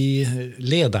i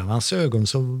ledarnas ögon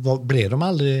så blev de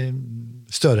aldrig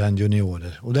större än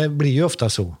juniorer. Och det blir ju ofta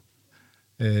så.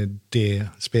 De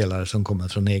spelare som kommer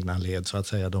från egna led så att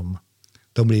säga, de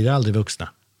blir aldrig vuxna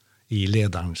i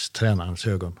ledarens, tränarens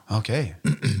ögon. Okej.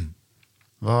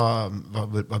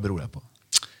 Vad beror det på?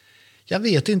 Jag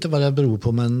vet inte vad det beror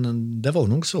på, men det var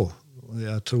nog så.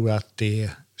 Jag tror att de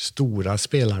stora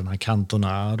spelarna,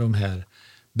 Cantona, de här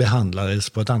behandlades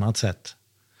på ett annat sätt.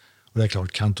 Och det är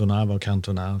klart, Cantona var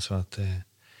Cantona. Så att,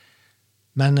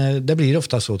 men det blir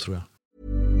ofta så tror jag.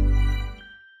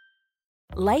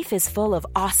 Life is full of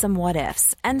awesome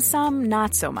what-ifs, and some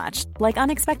not so much, like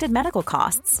unexpected medical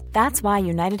costs. That's why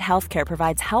United Healthcare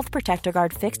provides Health Protector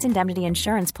Guard fixed indemnity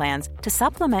insurance plans to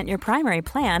supplement your primary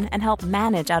plan and help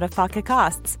manage out-of-pocket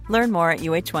costs. Learn more at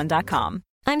uh1.com.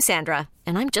 I'm Sandra,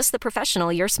 and I'm just the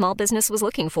professional your small business was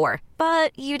looking for.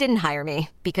 But you didn't hire me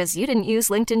because you didn't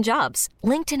use LinkedIn Jobs.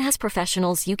 LinkedIn has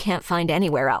professionals you can't find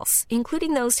anywhere else,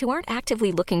 including those who aren't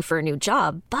actively looking for a new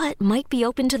job, but might be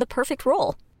open to the perfect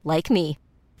role, like me.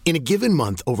 In a given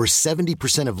month, over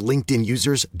 70% of LinkedIn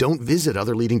users don't visit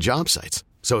other leading job sites.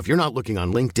 So if you're not looking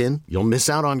on LinkedIn, you'll miss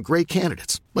out on great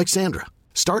candidates like Sandra.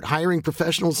 Start hiring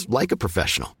professionals like a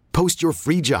professional. Post your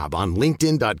free job on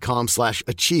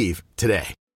linkedin.com/achieve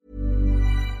today.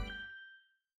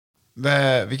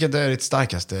 Vilket är ditt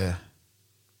starkaste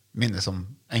minne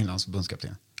som Englands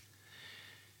förbundskapten?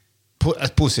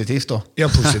 Ett positivt då? Ja,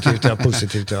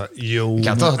 positivt. Ja. Jo. Vi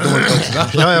kan ta dåligt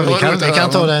också. Vi kan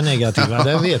ta det negativa.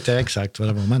 Det vet jag exakt vad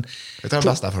det var. Men vi tar det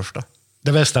bästa först då.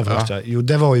 Det bästa först, ja. Jo,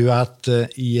 det var ju att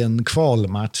i en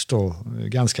kvalmatch då,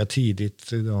 ganska tidigt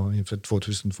då, inför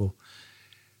 2002,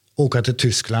 åka till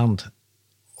Tyskland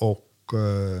och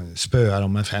spöa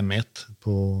dem med 5-1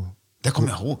 på... Det kommer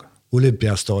jag ihåg.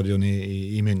 Olympiastadion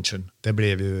i München. Det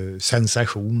blev ju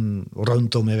sensation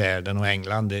runt om i världen och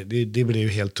England. Det blev ju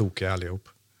helt tokiga allihop.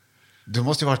 Du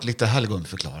måste ju varit lite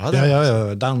helgonförklarad. Ja.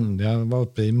 Jag var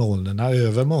uppe i molnen,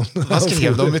 över molnen. Vad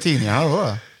skrev de i tidningarna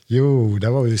då? Jo, det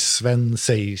var ju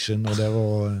sensation och det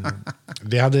var...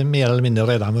 Vi hade mer eller mindre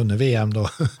redan vunnit VM då.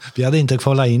 Vi hade inte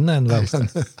kvalat in än.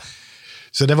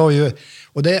 Så det var ju...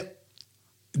 Och det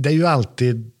är ju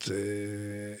alltid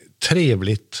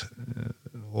trevligt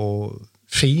och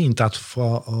fint att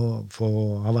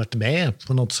få ha varit med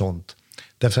på något sånt.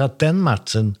 Därför att den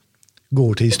matchen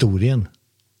går till historien.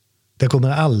 Det kommer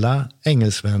alla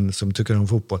engelsmän som tycker om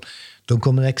fotboll. De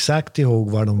kommer exakt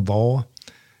ihåg var de var,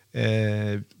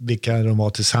 vilka de var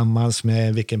tillsammans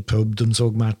med, vilken pub de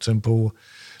såg matchen på,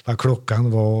 vad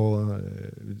klockan var.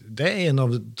 Det är en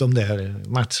av de där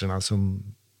matcherna som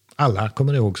alla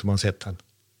kommer ihåg som har sett den.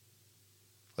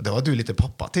 Och det var du lite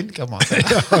pappa till kan man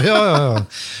säga. ja.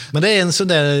 Men det är en sån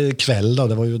där kväll då,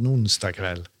 det var ju en onsdag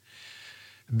kväll.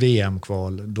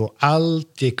 VM-kval, då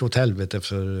allt gick åt helvete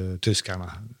för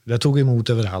tyskarna. Det tog emot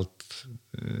överallt.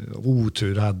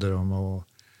 Otur hade de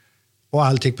och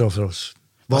allt gick bra för oss.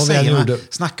 Vad säger du?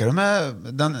 Snackar du med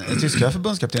den tyska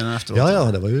förbundskaptenen efteråt?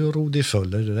 Ja, det var ju Rudi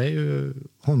Völler. Det är ju,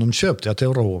 honom köpte jag till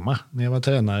Roma när jag var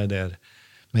tränare där.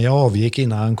 Men jag avgick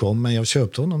innan han kom, men jag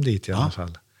köpte honom dit i alla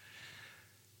fall.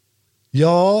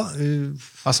 Ja,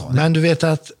 men du vet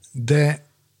att det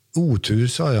otur,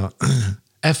 sa jag.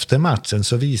 Efter matchen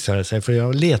så visade det sig, för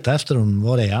jag letade efter honom,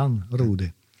 var är han,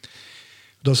 Rudi?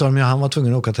 Då sa de att han var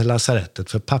tvungen att åka till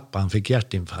lasarettet för pappan fick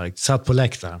hjärtinfarkt. Satt på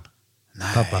läktaren.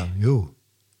 Nej. Pappan, jo.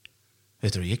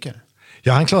 Vet du hur det gick?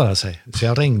 Ja, han klarade sig. Så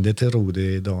jag ringde till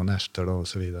Rudi dagen efter då, och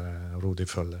så vidare. Rudi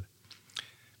Völler.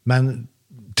 Men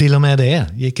till och med det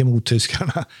gick emot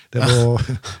tyskarna. Det var,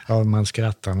 ja, man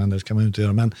skrattar, men det ska man ju inte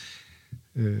göra. Men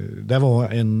det var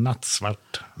en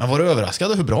nattsvart. Men var du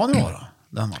överraskad hur bra ni var då?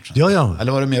 den matchen? Ja.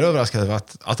 Eller var du mer överraskad över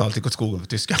att allt gick åt skogen för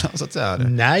tyskarna, så att säga?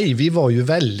 Nej, vi var ju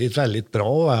väldigt, väldigt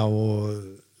bra, va? Och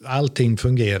allting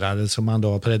fungerade som man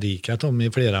då har predikat om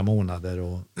i flera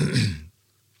månader.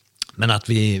 Men att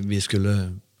vi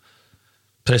skulle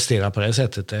prestera på det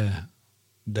sättet,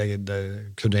 det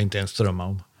kunde jag inte ens drömma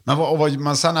om.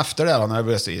 Men sen efter det,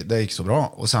 när det gick så bra,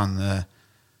 och sen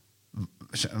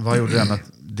vad gjorde det med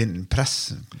din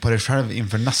press på dig själv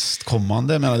inför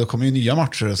nästkommande? Men det kommer ju nya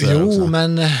matcher och så också.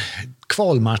 Men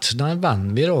kvalmatcherna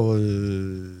vann vi då.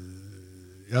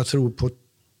 Jag tror på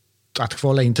att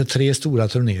kvala in till 3 stora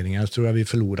turneringar, tror jag vi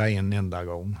förlorade en enda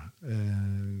gång.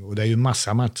 Och det är ju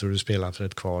massa matcher du spelar för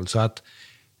ett kval, så att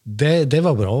det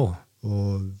var bra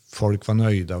och folk var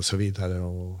nöjda och så vidare.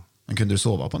 Men kunde du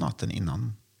sova på natten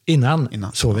innan?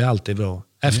 Innan sov vi alltid bra.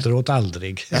 Efteråt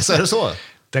aldrig. Ja, så är det så?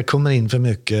 Det kommer in för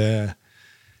mycket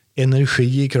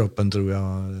energi i kroppen, tror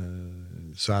jag.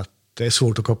 Så att det är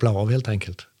svårt att koppla av helt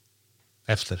enkelt.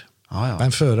 Efter. Ja.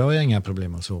 Men före har jag inga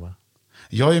problem att sova.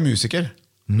 Jag är musiker.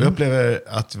 Jag upplever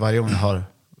att varje gång jag har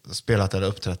spelat eller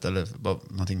uppträtt eller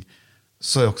någonting,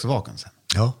 så är jag också vaken sen.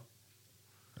 Ja.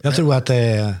 Jag tror att det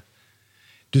är...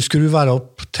 Du skruvar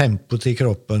upp tempot i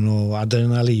kroppen och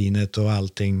adrenalinet och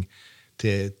allting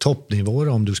till toppnivåer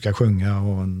om du ska sjunga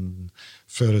och en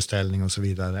föreställning och så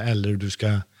vidare. Eller du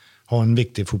ska ha en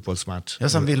viktig fotbollsmatch. Ja,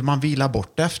 sen vill man vila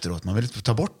bort efteråt. Man vill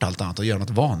ta bort allt annat och göra något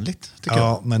vanligt, tycker jag.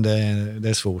 Ja, men det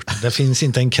är svårt. Det finns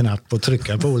inte en knapp att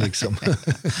trycka på liksom.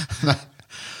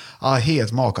 Ja,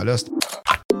 helt makalöst.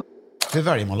 Hur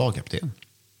väljer man lagkapten?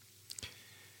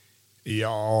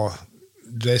 Ja,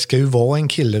 det ska ju vara en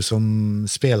kille som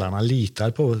spelarna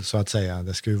litar på, så att säga.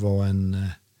 Det ska ju vara en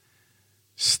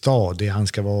stadig, han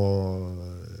ska vara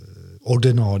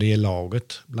ordinarie i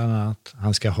laget bland annat.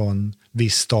 Han ska ha en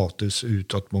viss status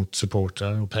utåt mot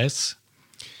supportrar och press.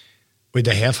 Och i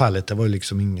det här fallet, det var ju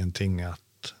liksom ingenting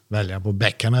att välja på.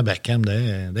 Beckham är Beckham,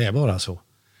 det är bara så.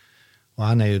 Och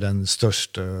han är ju den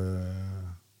största,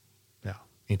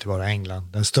 inte bara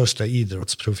England, den största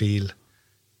idrottsprofil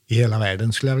i hela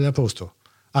världen, skulle jag vilja påstå.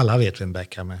 Alla vet vem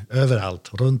Beckham är, överallt,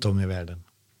 runt om i världen.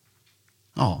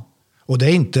 Ja. Och det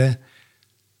är inte...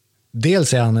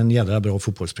 Dels är han en jävla bra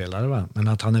fotbollsspelare, va? Men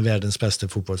att han är världens bästa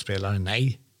fotbollsspelare,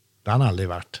 nej. Det har han aldrig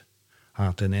varit. Han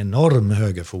har haft en enorm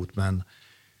högerfot,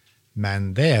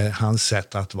 men det är hans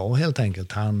sätt att vara helt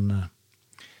enkelt.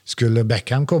 Skulle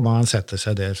Beckham komma och han sätter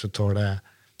sig där, så tar det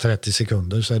 30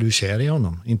 sekunder så är du kär i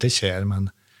honom. Inte kär, men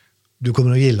du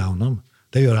kommer att gilla honom.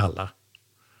 Det gör alla.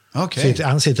 Okay.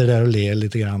 Han sitter där och ler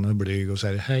lite grann och blyg och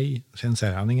säger hej. Sen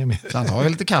säger han inget mer. Så han tar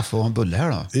lite kaffe och en bulle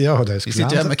här då? Ja, det skulle vi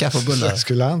sitter han med kaffe och bullar. Det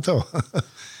skulle han ta.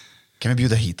 Kan vi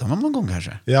bjuda hit honom någon gång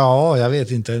kanske? Ja, jag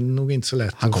vet inte. Det är nog inte så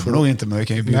lätt. Han kommer nog inte, men vi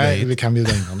kan ju bjuda hit. Nej, vi kan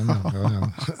bjuda in honom.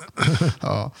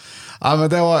 Ja, men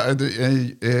det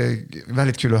var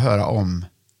väldigt kul att höra om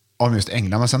just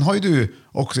England. Men sen har ju du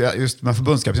också, just med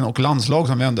förbundskapten och landslag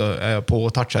som vi ändå är på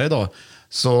och touchar idag,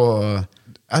 så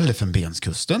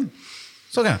Elfenbenskusten.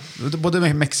 Så det. Både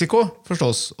med Mexiko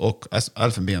förstås och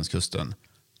Elfenbenskusten.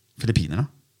 Filippinerna.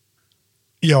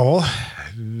 Ja.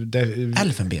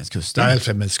 Elfenbenskusten. Ja,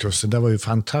 Elfenbenskusten. Det var ju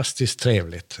fantastiskt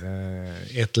trevligt.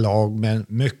 Ett lag med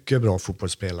mycket bra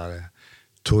fotbollsspelare.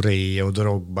 Touré och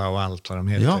Drogba och allt vad de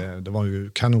heter. Ja. Det var ju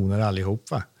kanoner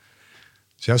allihop, va?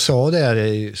 Så jag sa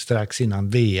där strax innan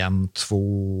VM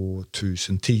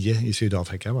 2010 i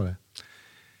Sydafrika var det.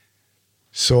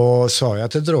 Så sa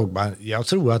jag till Drogba, jag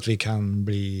tror att vi kan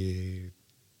bli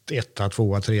 1,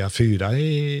 2, 3, 4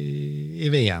 i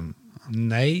VM.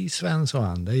 Nej, Sven, sa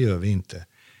han, det gör vi inte.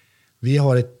 Vi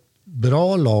har ett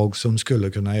bra lag som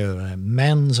skulle kunna göra det.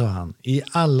 Men, sa han, i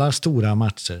alla stora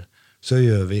matcher så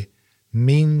gör vi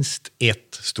minst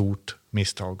ett stort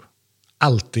misstag.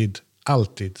 Alltid,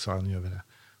 sa han, gör vi det.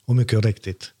 Och mycket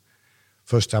riktigt.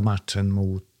 Första matchen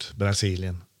mot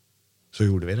Brasilien så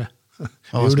gjorde vi det.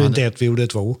 Vi gjorde inte 1, vi gjorde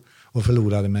 2 och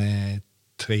förlorade med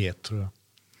 3-1, tror jag.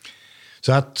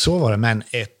 Så att så var det, men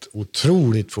ett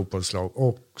otroligt fotbollslag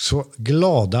och så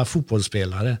glada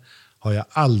fotbollsspelare har jag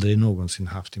aldrig någonsin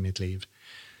haft i mitt liv.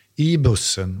 I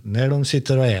bussen, när de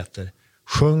sitter och äter,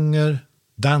 sjunger,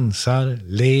 dansar,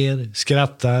 ler,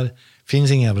 skrattar,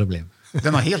 finns inga problem. Det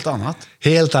är något helt annat.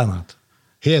 Helt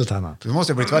annat. Du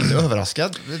måste ha blivit väldigt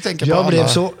överraskad. Jag blev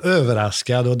så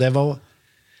överraskad och det var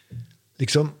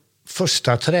liksom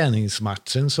första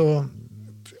träningsmatchen så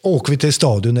åker vi till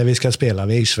stadion när vi ska spela.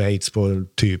 Vi är i Schweiz på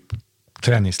typ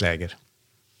träningsläger.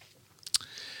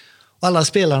 Och alla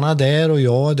spelarna där och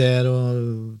jag där och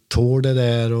Tord är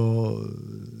där och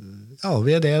ja,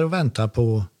 vi är där och väntar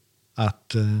på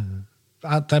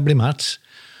att det blir match.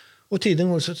 Och tiden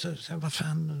går så vad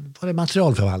fan, var är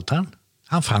materialförvaltaren?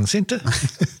 Han fanns inte.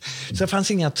 Så det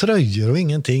fanns inga tröjor och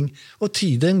ingenting. Och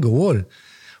tiden går.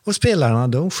 Och spelarna,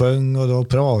 de sjöng och de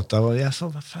pratade. Och jag sa,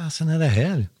 vad fasen är det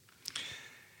här?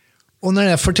 Och när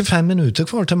det är 45 minuter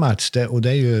kvar till match, och det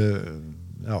är ju,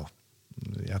 ja,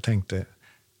 jag tänkte,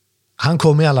 han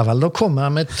kom i alla fall, då kommer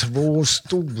han med 2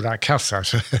 stora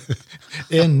kassar,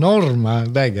 enorma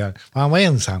väggar, och han var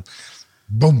ensam.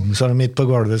 Boom, så mitt på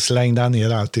golvet slängde han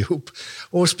ner alltihop.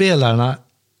 Och spelarna,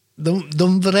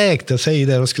 de vräkte sig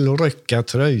där och skulle rycka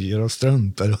tröjor och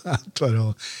strumpor och allt vad det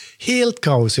var. Helt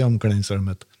kaos i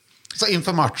omklädningsrummet. Så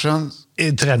inför matchen...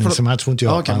 En träningsmatch mot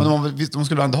Japan. Ja, okay, men de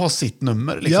skulle ändå ha sitt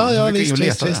nummer. Liksom. Ja,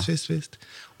 visst.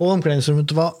 Och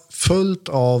omklädningsrummet var fullt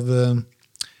av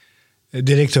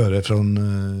direktörer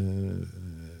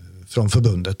från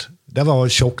förbundet. Det var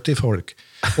tjockt i folk.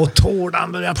 Och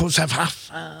Tårdan började på sig.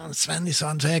 Fan,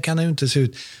 Svennisson, så här kan det ju inte se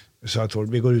ut. Så att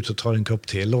vi går ut och tar en kopp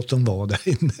te. Låt dem vara där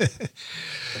inne.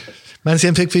 Men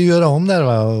sen fick vi göra om det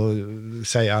och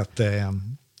säga att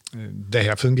det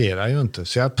här fungerar ju inte.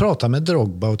 Så jag pratade med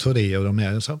Drogba och Touré och de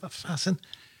här och sa, vad fasen,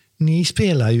 ni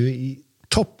spelar ju i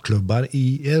toppklubbar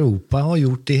i Europa och har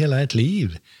gjort det hela ett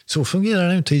liv. Så fungerar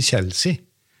det inte i Chelsea.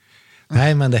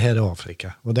 Nej, men det här är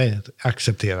Afrika. Och det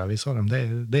accepterar vi, sa de.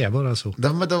 Det är bara så.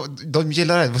 De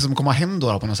gillar det som komma hem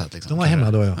då på något sätt. Liksom. De var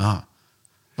hemma då, ja.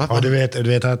 Ja, du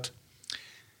vet att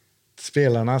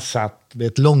spelarna satt vid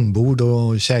ett långbord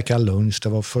och käkade lunch. Det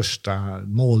var första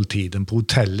måltiden på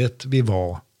hotellet vi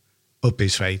var uppe i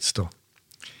Schweiz då.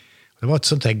 Det var ett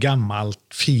sånt här gammalt,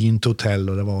 fint hotell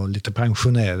och det var lite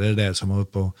pensionärer där som var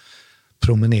uppe och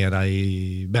promenera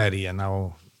i bergen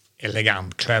och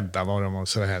elegant klädda var de och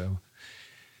så här.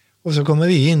 Och så kommer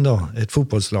vi in då, ett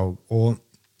fotbollslag, och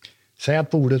säg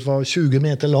att bordet var 20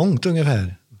 meter långt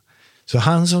ungefär. Så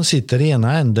han som sitter i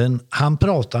ena änden, han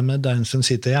pratar med den som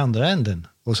sitter i andra änden.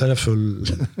 Och så är det full...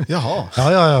 Jaha.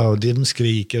 Ja, och de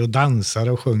skriker och dansar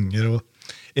och sjunger och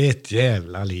ett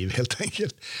jävla liv helt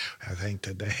enkelt. Jag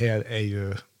tänkte, det här är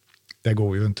ju... Det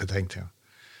går ju inte, tänkte jag.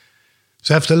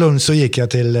 Så efter lunch så gick jag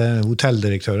till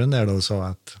hotelldirektören där då och sa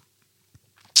att...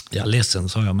 Jag är ledsen,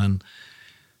 sa jag, men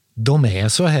de är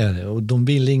så här och de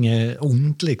vill inget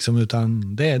ont liksom,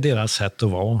 utan det är deras sätt att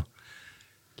vara.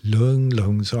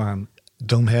 Lugn, sa han.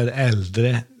 De här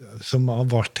äldre som har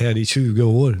varit här i 20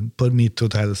 år på mitt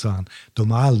hotell, sa han,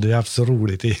 de har aldrig haft så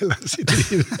roligt i hela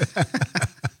sitt liv.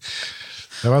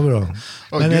 Det var bra.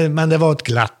 Men det var ett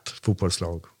glatt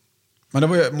fotbollslag. Men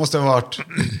det måste ha varit...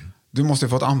 Du måste ju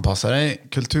fått anpassa dig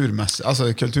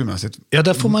kulturmässigt. Ja,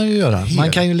 det får man ju göra.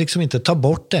 Man kan ju liksom inte ta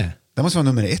bort det. Det måste vara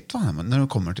nummer 1, va? När du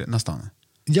kommer till nästan.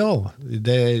 Ja.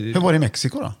 Hur var det i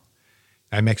Mexiko då?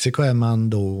 Nej, i Mexiko är man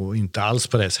då inte alls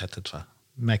på det sättet, va?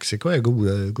 Mexiko är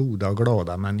goda och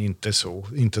glada, men inte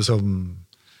som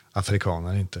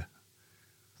afrikaner inte.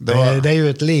 Det är ju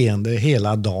ett leende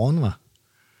hela dagen, va?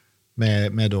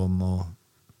 Med dem, och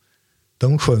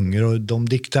de sjunger och de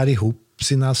diktar ihop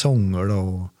sina sånger då.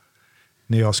 Och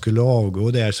när jag skulle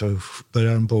avgå där så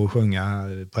började de på att sjunga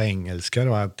på engelska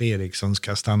då, att Eriksson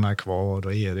ska stanna kvar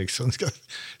och Eriksson ska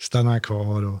stanna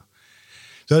kvar. Och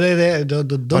så de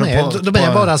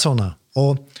är bara såna.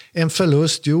 Och en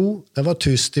förlust, det var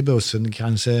tyst i bussen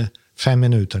kanske 5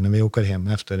 minuter när vi åker hem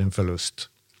efter en förlust.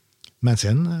 Men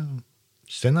sen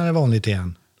är det vanligt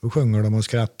igen. Då sjunger de och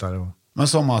skrattar. Men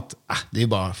som att det är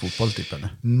bara fotboll typ,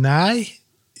 eller? Nej,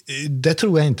 det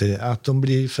tror jag inte. Att de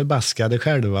blir förbaskade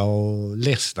själva och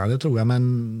ledsna, det tror jag.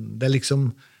 Men det är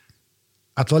liksom...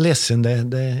 Att vara ledsen,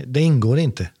 det ingår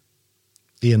inte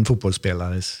i en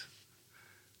fotbollsspelares...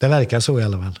 Det verkar så i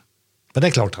alla fall. Men det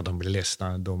är klart att de blir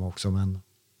ledsna, de också. Men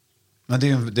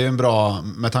det är en bra...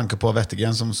 Med tanke på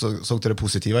Wettergren som såg till det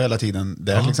positiva hela tiden.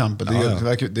 Där till exempel.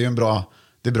 Det är en bra...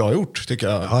 Det är bra gjort, tycker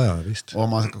jag. Ja, visst. Och om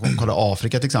man kollar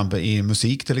Afrika till exempel, i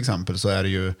musik till exempel, så är det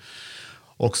ju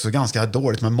också ganska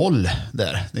dåligt med moll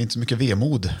där. Det är inte så mycket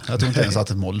vemod. Jag tror inte ens att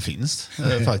ett moll finns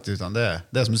faktiskt, utan det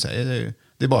är som du säger,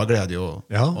 det är bara glädje och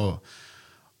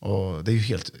det är ju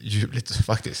helt ljuvligt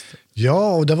faktiskt.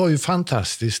 Ja, och det var ju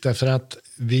fantastiskt därför att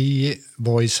vi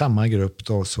var i samma grupp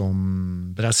då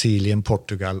som Brasilien,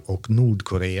 Portugal och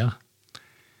Nordkorea.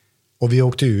 Och vi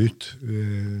åkte ut,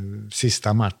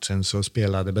 sista matchen så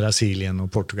spelade Brasilien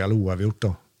och Portugal oavgjort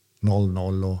då.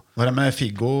 0-0. Var det med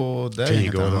Figo där?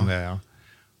 Figo och de där, ja.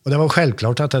 Och det var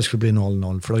självklart att det skulle bli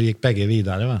 0-0, för då gick bägge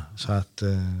vidare, va? Så att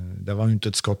det var ju inte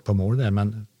ett skott på mål där,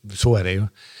 men så är det ju.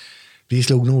 Vi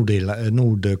slog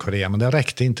Nordkorea, men det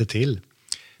räckte inte till.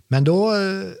 Men då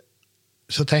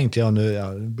så tänkte jag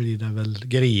nu blir det väl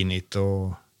grinigt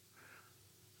och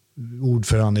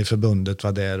ordförande i förbundet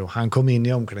var där och han kom in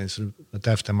i omklädningsrummet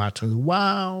efter matchen.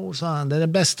 Wow, sa han, det är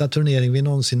den bästa turnering vi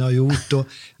någonsin har gjort och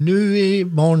nu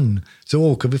imorgon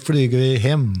så flyger vi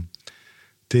hem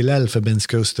till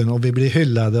Elfenbenskusten och vi blir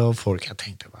hyllade av folk. Jag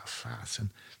tänkte, vad fasen.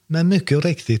 Men mycket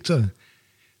riktigt så.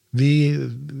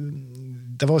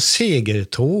 Det var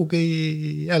segertåg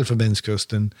i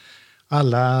Elfenbenskusten.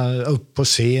 Alla upp på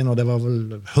scen och det var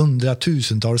väl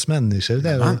 100,000-tals människor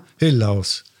där och hyllade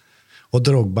oss. Och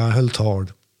Drogba höll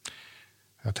tal.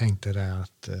 Jag tänkte det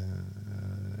att...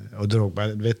 och Drogba,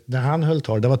 när han höll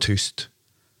tal, det var tyst.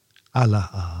 Alla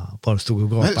bara stod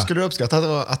och gapade. Men skulle du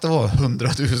uppskatta att det var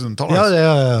 100,000-tals?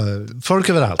 Ja, folk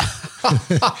överallt.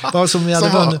 Det var som vi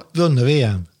hade vunnit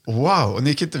VM. Wow, och ni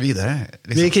gick inte vidare?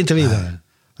 Liksom. Vi gick inte vidare.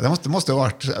 Det måste ha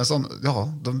varit... Alltså,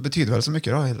 ja, de betyder väl så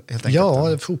mycket då, helt enkelt.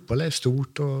 Ja, fotboll är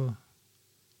stort och...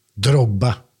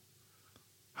 Drogba.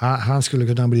 Han skulle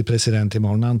kunna bli president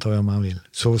imorgon, antar jag, om han vill.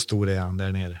 Så stor är han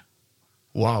där nere.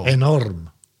 Wow. Enorm.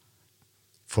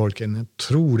 Folk har en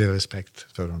otrolig respekt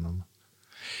för honom.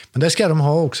 Men det ska de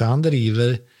ha också. Han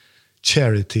driver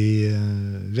charity,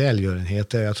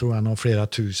 välgörenhet. Jag tror han har flera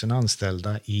tusen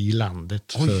anställda i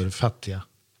landet för fattiga.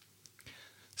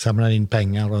 Samlar in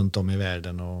pengar runt om i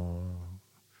världen och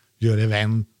gör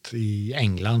event i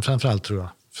England framförallt, tror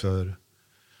jag.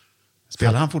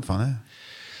 Spelar han fortfarande?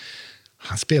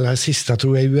 Han spelar sista,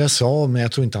 tror jag, i USA, men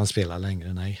jag tror inte han spelar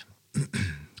längre, nej.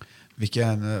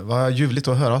 Vad ljuvligt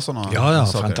att höra sådana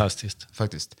saker. Fantastiskt.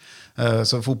 Faktiskt.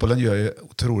 Så fotbollen gör ju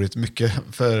otroligt mycket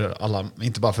för alla,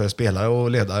 inte bara för spelare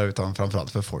och ledare, utan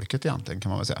framförallt för folket egentligen, kan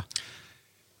man väl säga.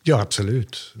 Ja,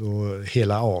 absolut. Och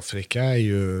hela Afrika är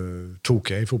ju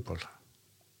tokiga i fotboll.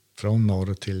 Från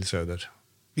norr till söder.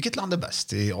 Vilket land är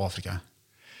bäst i Afrika?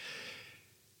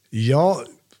 Ja,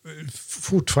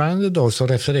 fortfarande då så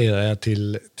refererar jag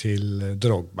till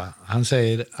Drogba. Han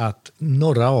säger att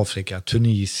norra Afrika,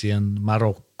 Tunisien,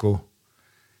 Marocko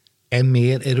är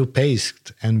mer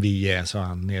europeiskt än vi är, sa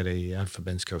han, nere i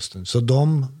Elfenbenskusten. Så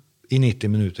de i 90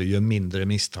 minuter gör mindre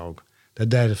misstag. Det är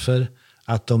därför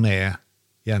att de är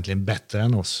egentligen bättre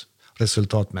än oss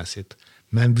resultatmässigt.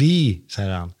 Men vi, säger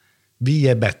han, vi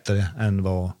är bättre än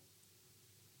vad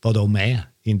de är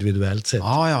individuellt sett.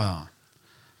 Ja.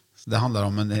 Det handlar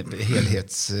om en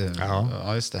helhets...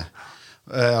 Ja, just det.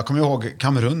 Jag kommer ihåg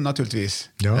Kamerun naturligtvis.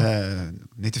 Ja.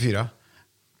 94.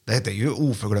 Det är ju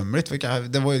oförglömligt.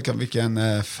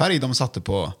 Vilken färg de satte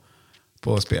på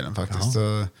spelen faktiskt.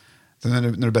 Ja. Så när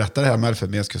du berättar det här med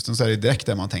Elfenbenskusten så är det direkt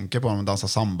det man tänker på när man dansar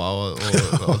samba och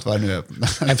allt vad det nu är.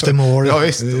 Efter mål, ja,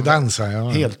 visst. Dansa. Ja.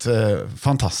 Helt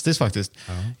fantastiskt faktiskt.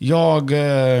 Ja.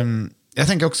 Jag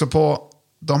tänker också på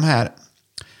de här...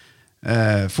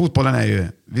 fotbollen är ju...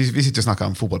 Vi sitter och snackar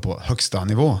om fotboll på högsta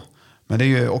nivå. Men det är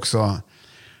ju också...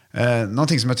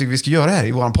 någonting som jag tycker vi ska göra här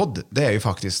i våran podd, det är ju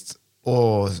faktiskt...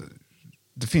 Och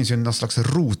det finns ju någon slags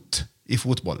rot i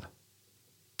fotboll.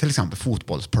 Till exempel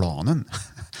fotbollsplanen.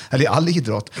 Eller i all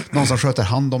idrott. Någon som sköter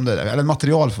hand om det där. Eller en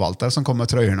materialförvaltare som kommer med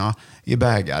tröjorna i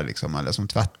bägar. Liksom, eller som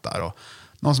tvättar. Och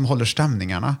någon som håller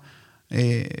stämningarna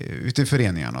ute i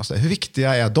föreningarna. Så hur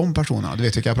viktiga är de personerna? Du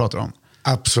vet vilka jag pratar om.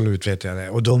 Absolut vet jag det.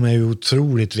 Och de är ju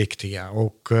otroligt viktiga.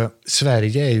 Och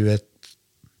Sverige är ju ett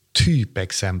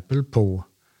typexempel på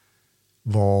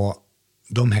vad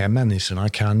de här människorna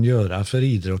kan göra för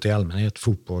idrott i allmänhet.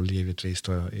 Fotboll givetvis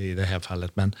då, i det här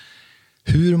fallet. Men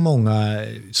hur många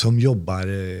som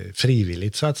jobbar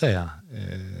frivilligt så att säga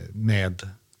med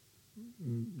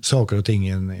saker och ting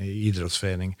i en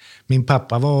idrottsförening. Min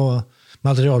pappa var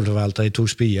materialförvaltare i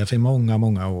Torsby IF i många,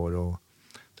 många år och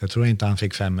det tror jag inte han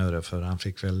fick 5 öre för. Han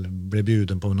fick väl bli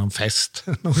bjuden på någon fest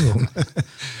någon gång.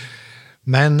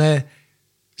 Men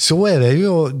så är det ju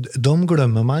och de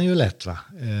glömmer man ju lätt, va?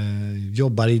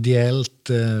 Jobbar ideellt,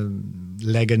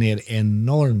 lägger ner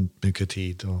enormt mycket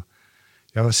tid och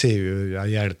jag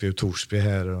hjälper ju Torsby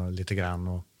här och lite grann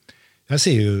och jag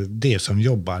ser ju det som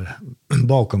jobbar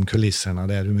bakom kulisserna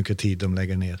där, hur mycket tid de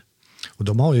lägger ner. Och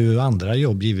de har ju andra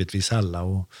jobb givetvis alla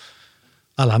och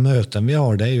alla möten vi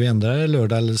har, det är ju ändå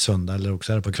lördag eller söndag eller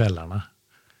också är det på kvällarna.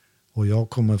 Och jag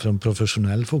kommer från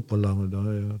professionell fotboll och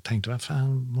då tänkte jag, vad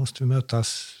fan måste vi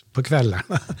mötas på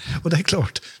kvällarna? Och det är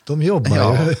klart, de jobbar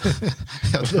ju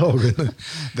på dagen.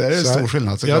 Det är en stor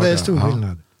skillnad. Ja, det är stor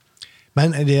skillnad.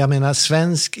 Men jag menar,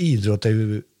 svensk idrott är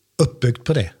ju uppbyggt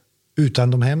på det.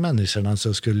 Utan de här människorna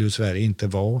så skulle ju Sverige inte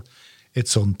vara ett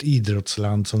sånt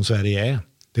idrottsland som Sverige är.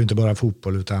 Det är inte bara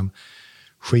fotboll utan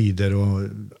skidor och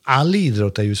all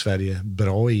idrott är ju Sverige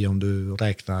bra i om du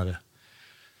räknar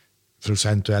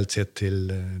procentuellt sett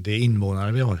till det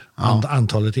invånare vi har.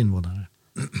 Antalet invånare.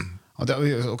 Ja, det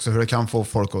är också hur det kan få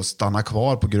folk att stanna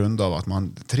kvar på grund av att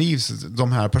man trivs.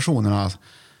 De här personerna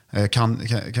kan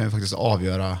ju faktiskt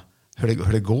avgöra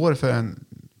hur det går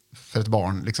för ett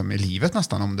barn liksom, i livet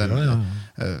nästan. Om den,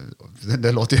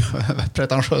 det låter ju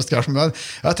pretentiöst kanske, men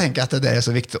jag tänker att det är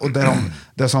så viktigt. Och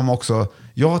det som också,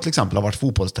 jag till exempel har varit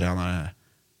fotbollstränare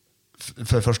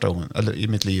för första gången eller i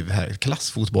mitt liv här.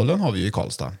 Klassfotbollen har vi ju i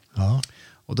Karlstad. Ja.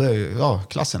 Och det är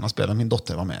klasserna spelar, min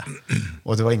dotter var med.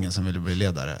 Och det var ingen som ville bli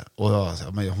ledare. Och jag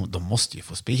sa, men de måste ju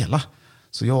få spela.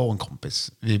 Så jag och en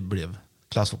kompis, vi blev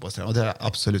klassfotbollstränare. Och det är det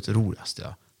absolut roligaste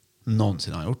jag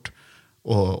någonsin har gjort.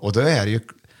 Och det är ju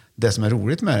det som är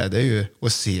roligt med det är ju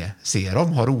att se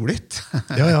dem ha roligt.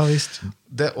 Ja, visst.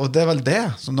 Och det är väl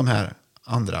det som de här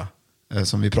andra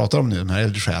som vi pratar om nu, de här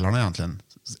eldsjälarna egentligen,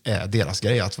 är deras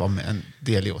grej, att vara med en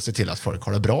del i och se till att folk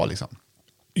har det bra liksom.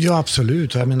 Ja,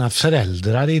 absolut. Jag menar,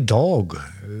 föräldrar idag,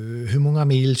 hur många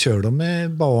mil kör de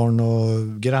med barn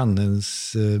och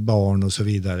grannens barn och så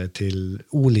vidare till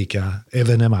olika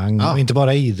evenemang? Ja. Inte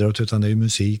bara idrott, utan det är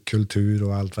musik, kultur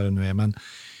och allt vad det nu är. Men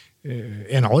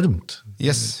enormt.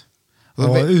 Yes.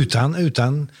 Och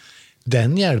utan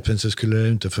den hjälpen så skulle det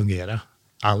inte fungera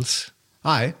alls.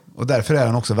 Nej, och därför är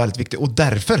den också väldigt viktig. Och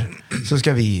därför så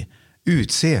ska vi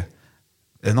utse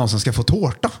någon som ska få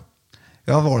tårta.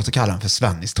 Jag har varit att kalla den för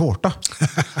Svennis tårta.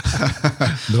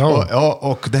 Bra.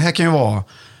 Och det här kan ju vara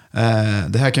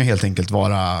det här kan ju helt enkelt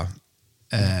vara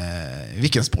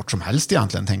vilken sport som helst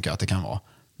egentligen, tänker jag att det kan vara.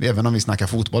 Även om vi snackar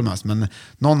fotboll mest, men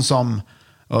någon som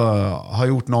har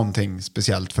gjort någonting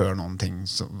speciellt för någonting.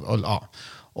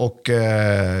 Och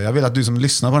jag vill att du som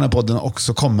lyssnar på den här podden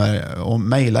också kommer och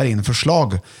mejlar in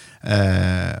förslag.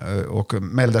 Och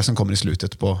mejladressen kommer i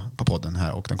slutet på podden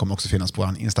här, och den kommer också finnas på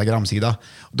vår Instagram-sida.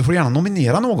 Du får gärna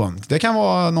nominera någon. Det kan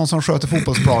vara någon som sköter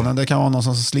fotbollsplanen, det kan vara någon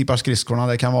som slipar skridskorna,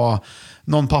 det kan vara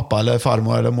någon pappa eller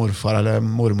farmor eller morfar eller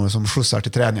mormor som skjutsar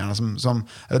till träningarna,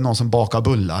 eller någon som bakar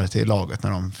bullar till laget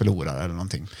när de förlorar eller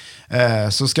någonting.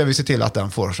 Så ska vi se till att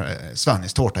den får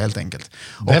Svennis tårta helt enkelt.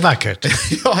 Det är vackert.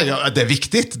 Ja, det är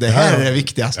viktigt. Det här är det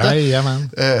viktigaste. Jajamän.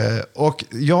 Och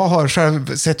jag har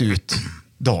själv sett ut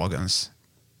dagens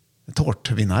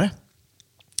tårtvinnare.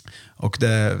 Och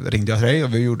det ringde jag till dig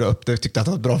och vi gjorde upp det, tyckte att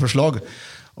det var ett bra förslag.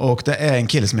 Och det är en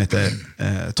kille som heter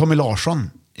Tommy Larsson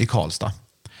i Karlstad.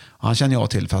 Och han känner jag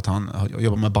till för att han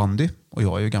jobbar med bandy, och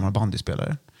jag är ju gammal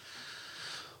bandyspelare.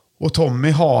 Och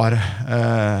Tommy har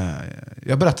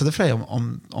jag berättade för dig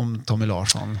om Tommy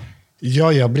Larsson.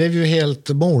 Ja, jag blev ju helt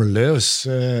mållös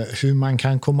hur man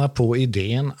kan komma på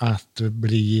idén att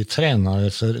bli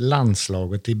tränare för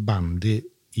landslaget i bandy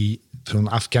från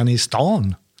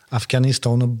Afghanistan.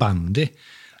 Afghanistan och bandy.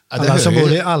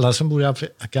 Alla som bor i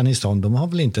Afghanistan, de har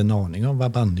väl inte en aning om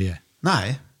vad bandy är?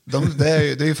 Nej,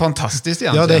 det är ju fantastiskt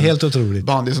egentligen. Ja, det är helt otroligt.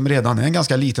 Bandy som redan är en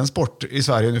ganska liten sport i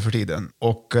Sverige nu för tiden.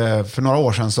 Och för några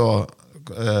år sedan så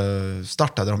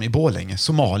startade de i Borlänge,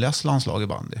 Somalias landslag i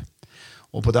bandy.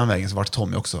 Och på den vägen så var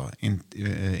Tommy också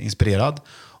inspirerad.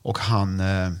 Och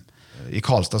i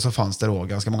Karlstad så fanns det då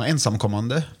ganska många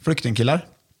ensamkommande flyktingkillar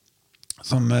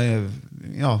som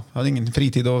hade ingen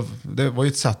fritid, och det var ju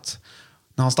ett sätt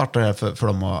när han startade det för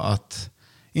dem att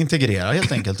integrera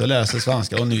helt enkelt och lära sig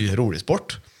svenska och ny rolig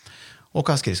sport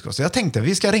och skridskor. Så jag tänkte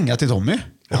vi ska ringa till Tommy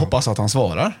och hoppas att han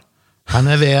svarar. Han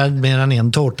är värd mer än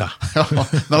en tårta. Ja, men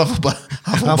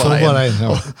han får bara en.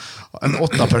 Ja. En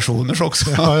 8 personers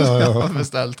också. Ja.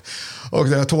 Beställt. Och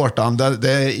det är tårtan,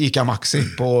 det är Ica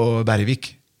Maxi på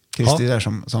Bergvik. Kristi där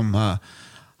som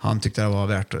han tyckte det var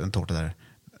värt en tårta där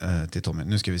till Tommy.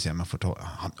 Nu ska vi se om jag får ta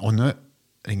och nu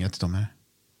ringer jag till Tommy.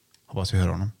 Hoppas vi hör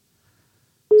honom.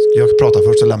 Jag pratar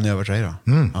först så lämnar jag över till dig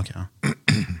då. Okay, ja.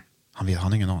 Han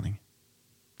har ingen aning.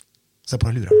 Sätt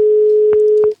på luren.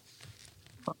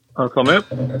 Tommy.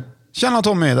 Tjena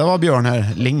Tommy, det var Björn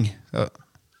här, Ling.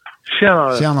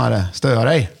 Tjenare, stör jag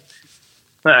dig?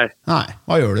 Nej,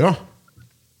 vad gör du då?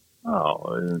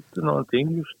 Ja, inte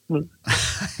någonting just nu.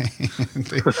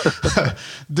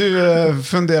 Du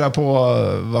funderar på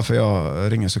varför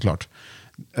jag ringer såklart.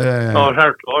 Ja,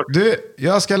 självklart. Du,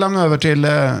 jag ska lämna över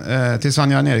till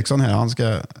Sven-Göran Eriksson här. Han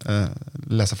ska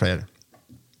läsa för er.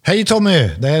 Hej Tommy,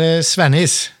 det är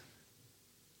Svennis.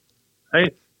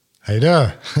 Hej. Hej då.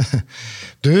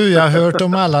 Du, jag har hört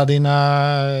om alla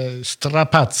dina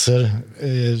strapatser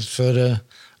för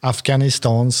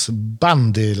Afghanistans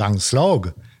bandylandslag.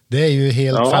 Det är ju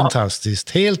helt fantastiskt,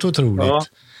 helt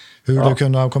otroligt hur du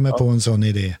kunde ha kommit på en sån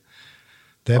idé.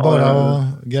 Det är bara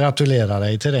att gratulera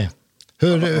dig till det.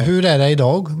 Hur är det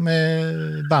idag med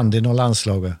bandyn och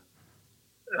landslaget?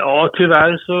 Ja,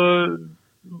 tyvärr så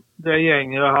det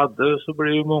gäng jag hade så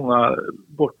blev ju många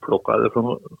bortplockade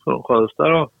från Karlstad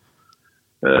då.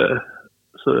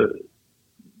 Så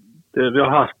det vi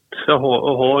har haft, jag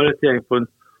har ett gäng på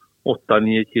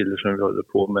 8-9 kilor som vi håller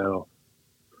på med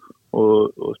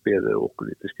och spelar och åker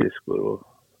lite skridskor och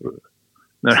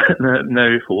när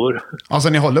vi får. Alltså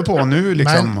ni håller på nu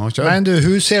liksom och kör. Men du,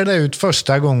 hur ser det ut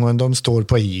första gången de står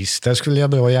på is? Det skulle jag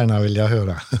bra gärna vilja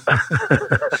höra.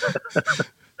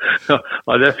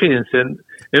 Ja, det finns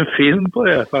en film på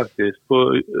det faktiskt.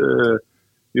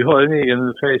 Vi har en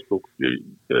egen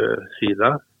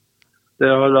Facebook-sida. Där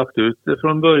jag har lagt ut det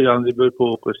från början. Vi börjar på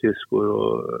åka skridskor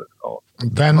och ja.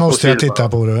 Den måste jag titta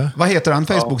på då. Vad heter den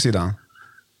Facebook-sidan?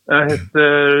 Jag heter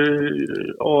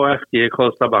AFG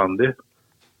Karlstad Bandy.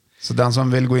 Så den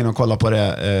som vill gå in och kolla på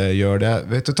det gör det.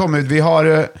 Vet du Tommy,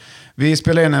 vi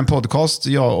spelar in en podcast,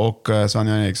 jag och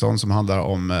Sven-Göran Eriksson, som handlar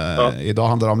om idag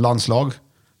handlar om landslag.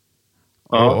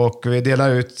 Ja. Och vi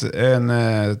delar ut en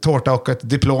tårta och ett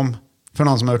diplom för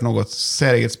någon som har gjort något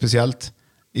säreget speciellt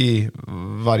i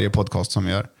varje podcast som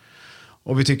vi gör.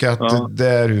 Och vi tycker att det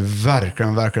är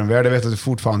verkligen värd. Jag vet att du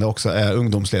fortfarande också är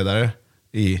ungdomsledare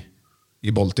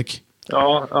i Baltic.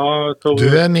 Ja,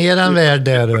 du är mer än värd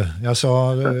där. Jag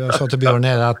sa till Björn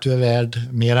här att du är värd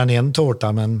mer än en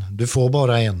tårta, men du får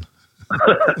bara en.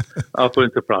 Jag får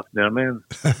inte plats mer med en.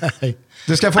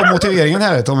 Du ska få motiveringen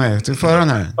här, Tommy. Du får den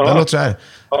här. Den låter så här.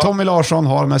 Tommy Larsson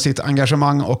har med sitt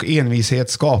engagemang och envishet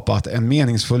skapat en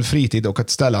meningsfull fritid och ett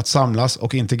ställe att samlas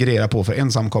och integrera på för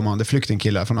ensamkommande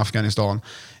flyktingkillar från Afghanistan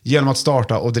genom att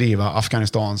starta och driva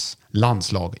Afghanistans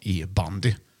landslag i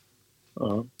bandy.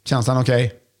 Ja. Känns den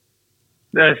okej?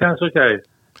 Det känns okej.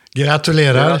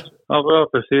 Gratulerar. Ja,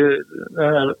 precis.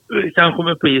 Vi kan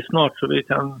komma på is snart så vi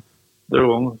kan dra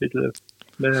igång lite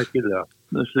med det här killarna.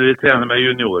 Nu ska vi träna med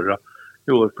juniorer.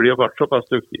 För jag har varit så pass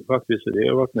duktig faktiskt. Så det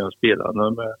har varit med och spelat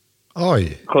med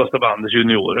Karlstad Bandys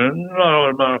juniorer några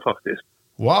år med faktiskt.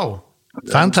 Wow!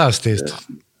 Fantastiskt.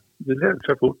 Det lät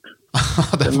så fort.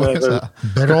 Det får jag säga.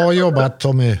 Bra jobbat,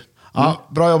 Tommy. Ja,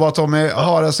 bra jobbat, Tommy.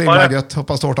 Ha det så himla gött.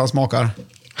 Hoppas tårtan smakar.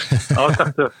 Ja,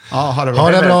 tack du. Ja, ha det bra.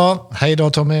 Ha det bra. Hej då,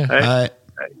 Tommy. Hej.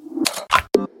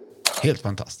 Helt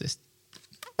fantastiskt.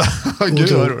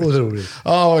 Otroligt.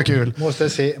 Ja, vad kul.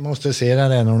 Måste se det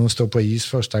där när de står på is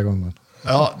första gången.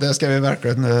 Ja, det ska vi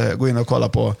verkligen gå in och kolla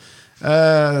på.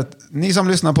 Ni som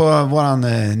lyssnar på våran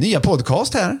nya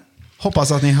podcast här,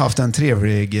 hoppas att ni har haft en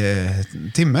trevlig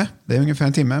timme. Det är ungefär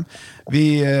en timme.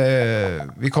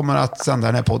 Vi kommer att sända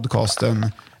den här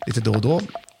podcasten lite då och då.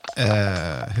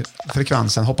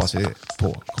 Frekvensen hoppas vi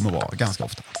på kommer vara ganska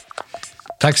ofta.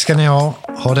 Tack ska ni ha.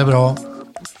 Ha det bra.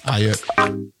 Adjö.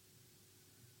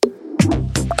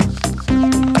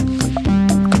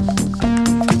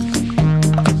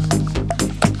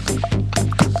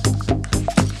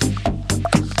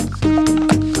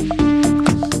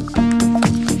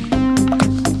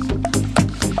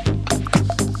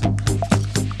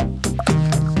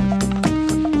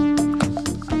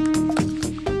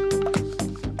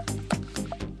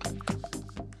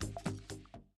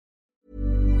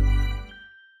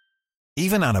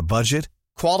 Even on a budget,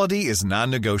 quality is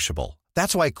non-negotiable.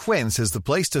 That's why Quince is the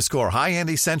place to score high-end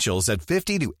essentials at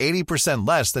 50 to 80%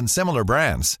 less than similar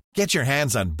brands. Get your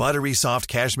hands on buttery soft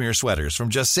cashmere sweaters from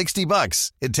just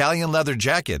 $60, Italian leather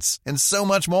jackets, and so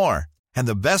much more. And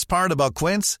the best part about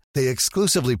Quince, they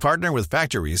exclusively partner with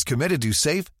factories committed to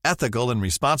safe, ethical, and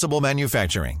responsible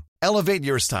manufacturing. Elevate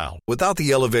your style without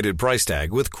the elevated price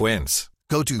tag with Quince.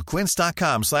 Go to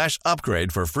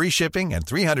quince.com/upgrade for free shipping and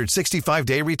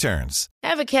 365-day returns.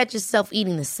 Ever catch yourself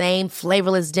eating the same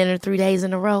flavorless dinner 3 days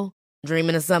in a row?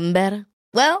 Dreaming of something better?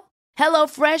 Well,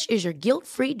 HelloFresh is your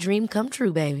guilt-free dream come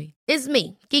true, baby. It's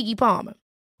me, Keke Palmer.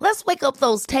 Let's wake up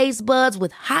those taste buds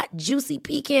with hot, juicy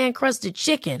pecan-crusted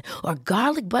chicken or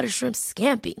garlic butter shrimp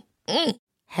scampi.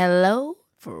 Hello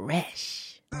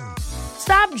Fresh.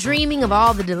 Stop dreaming of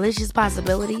all the delicious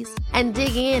possibilities and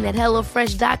dig in at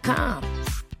HelloFresh.com.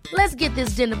 Let's get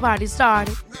this dinner party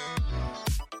started.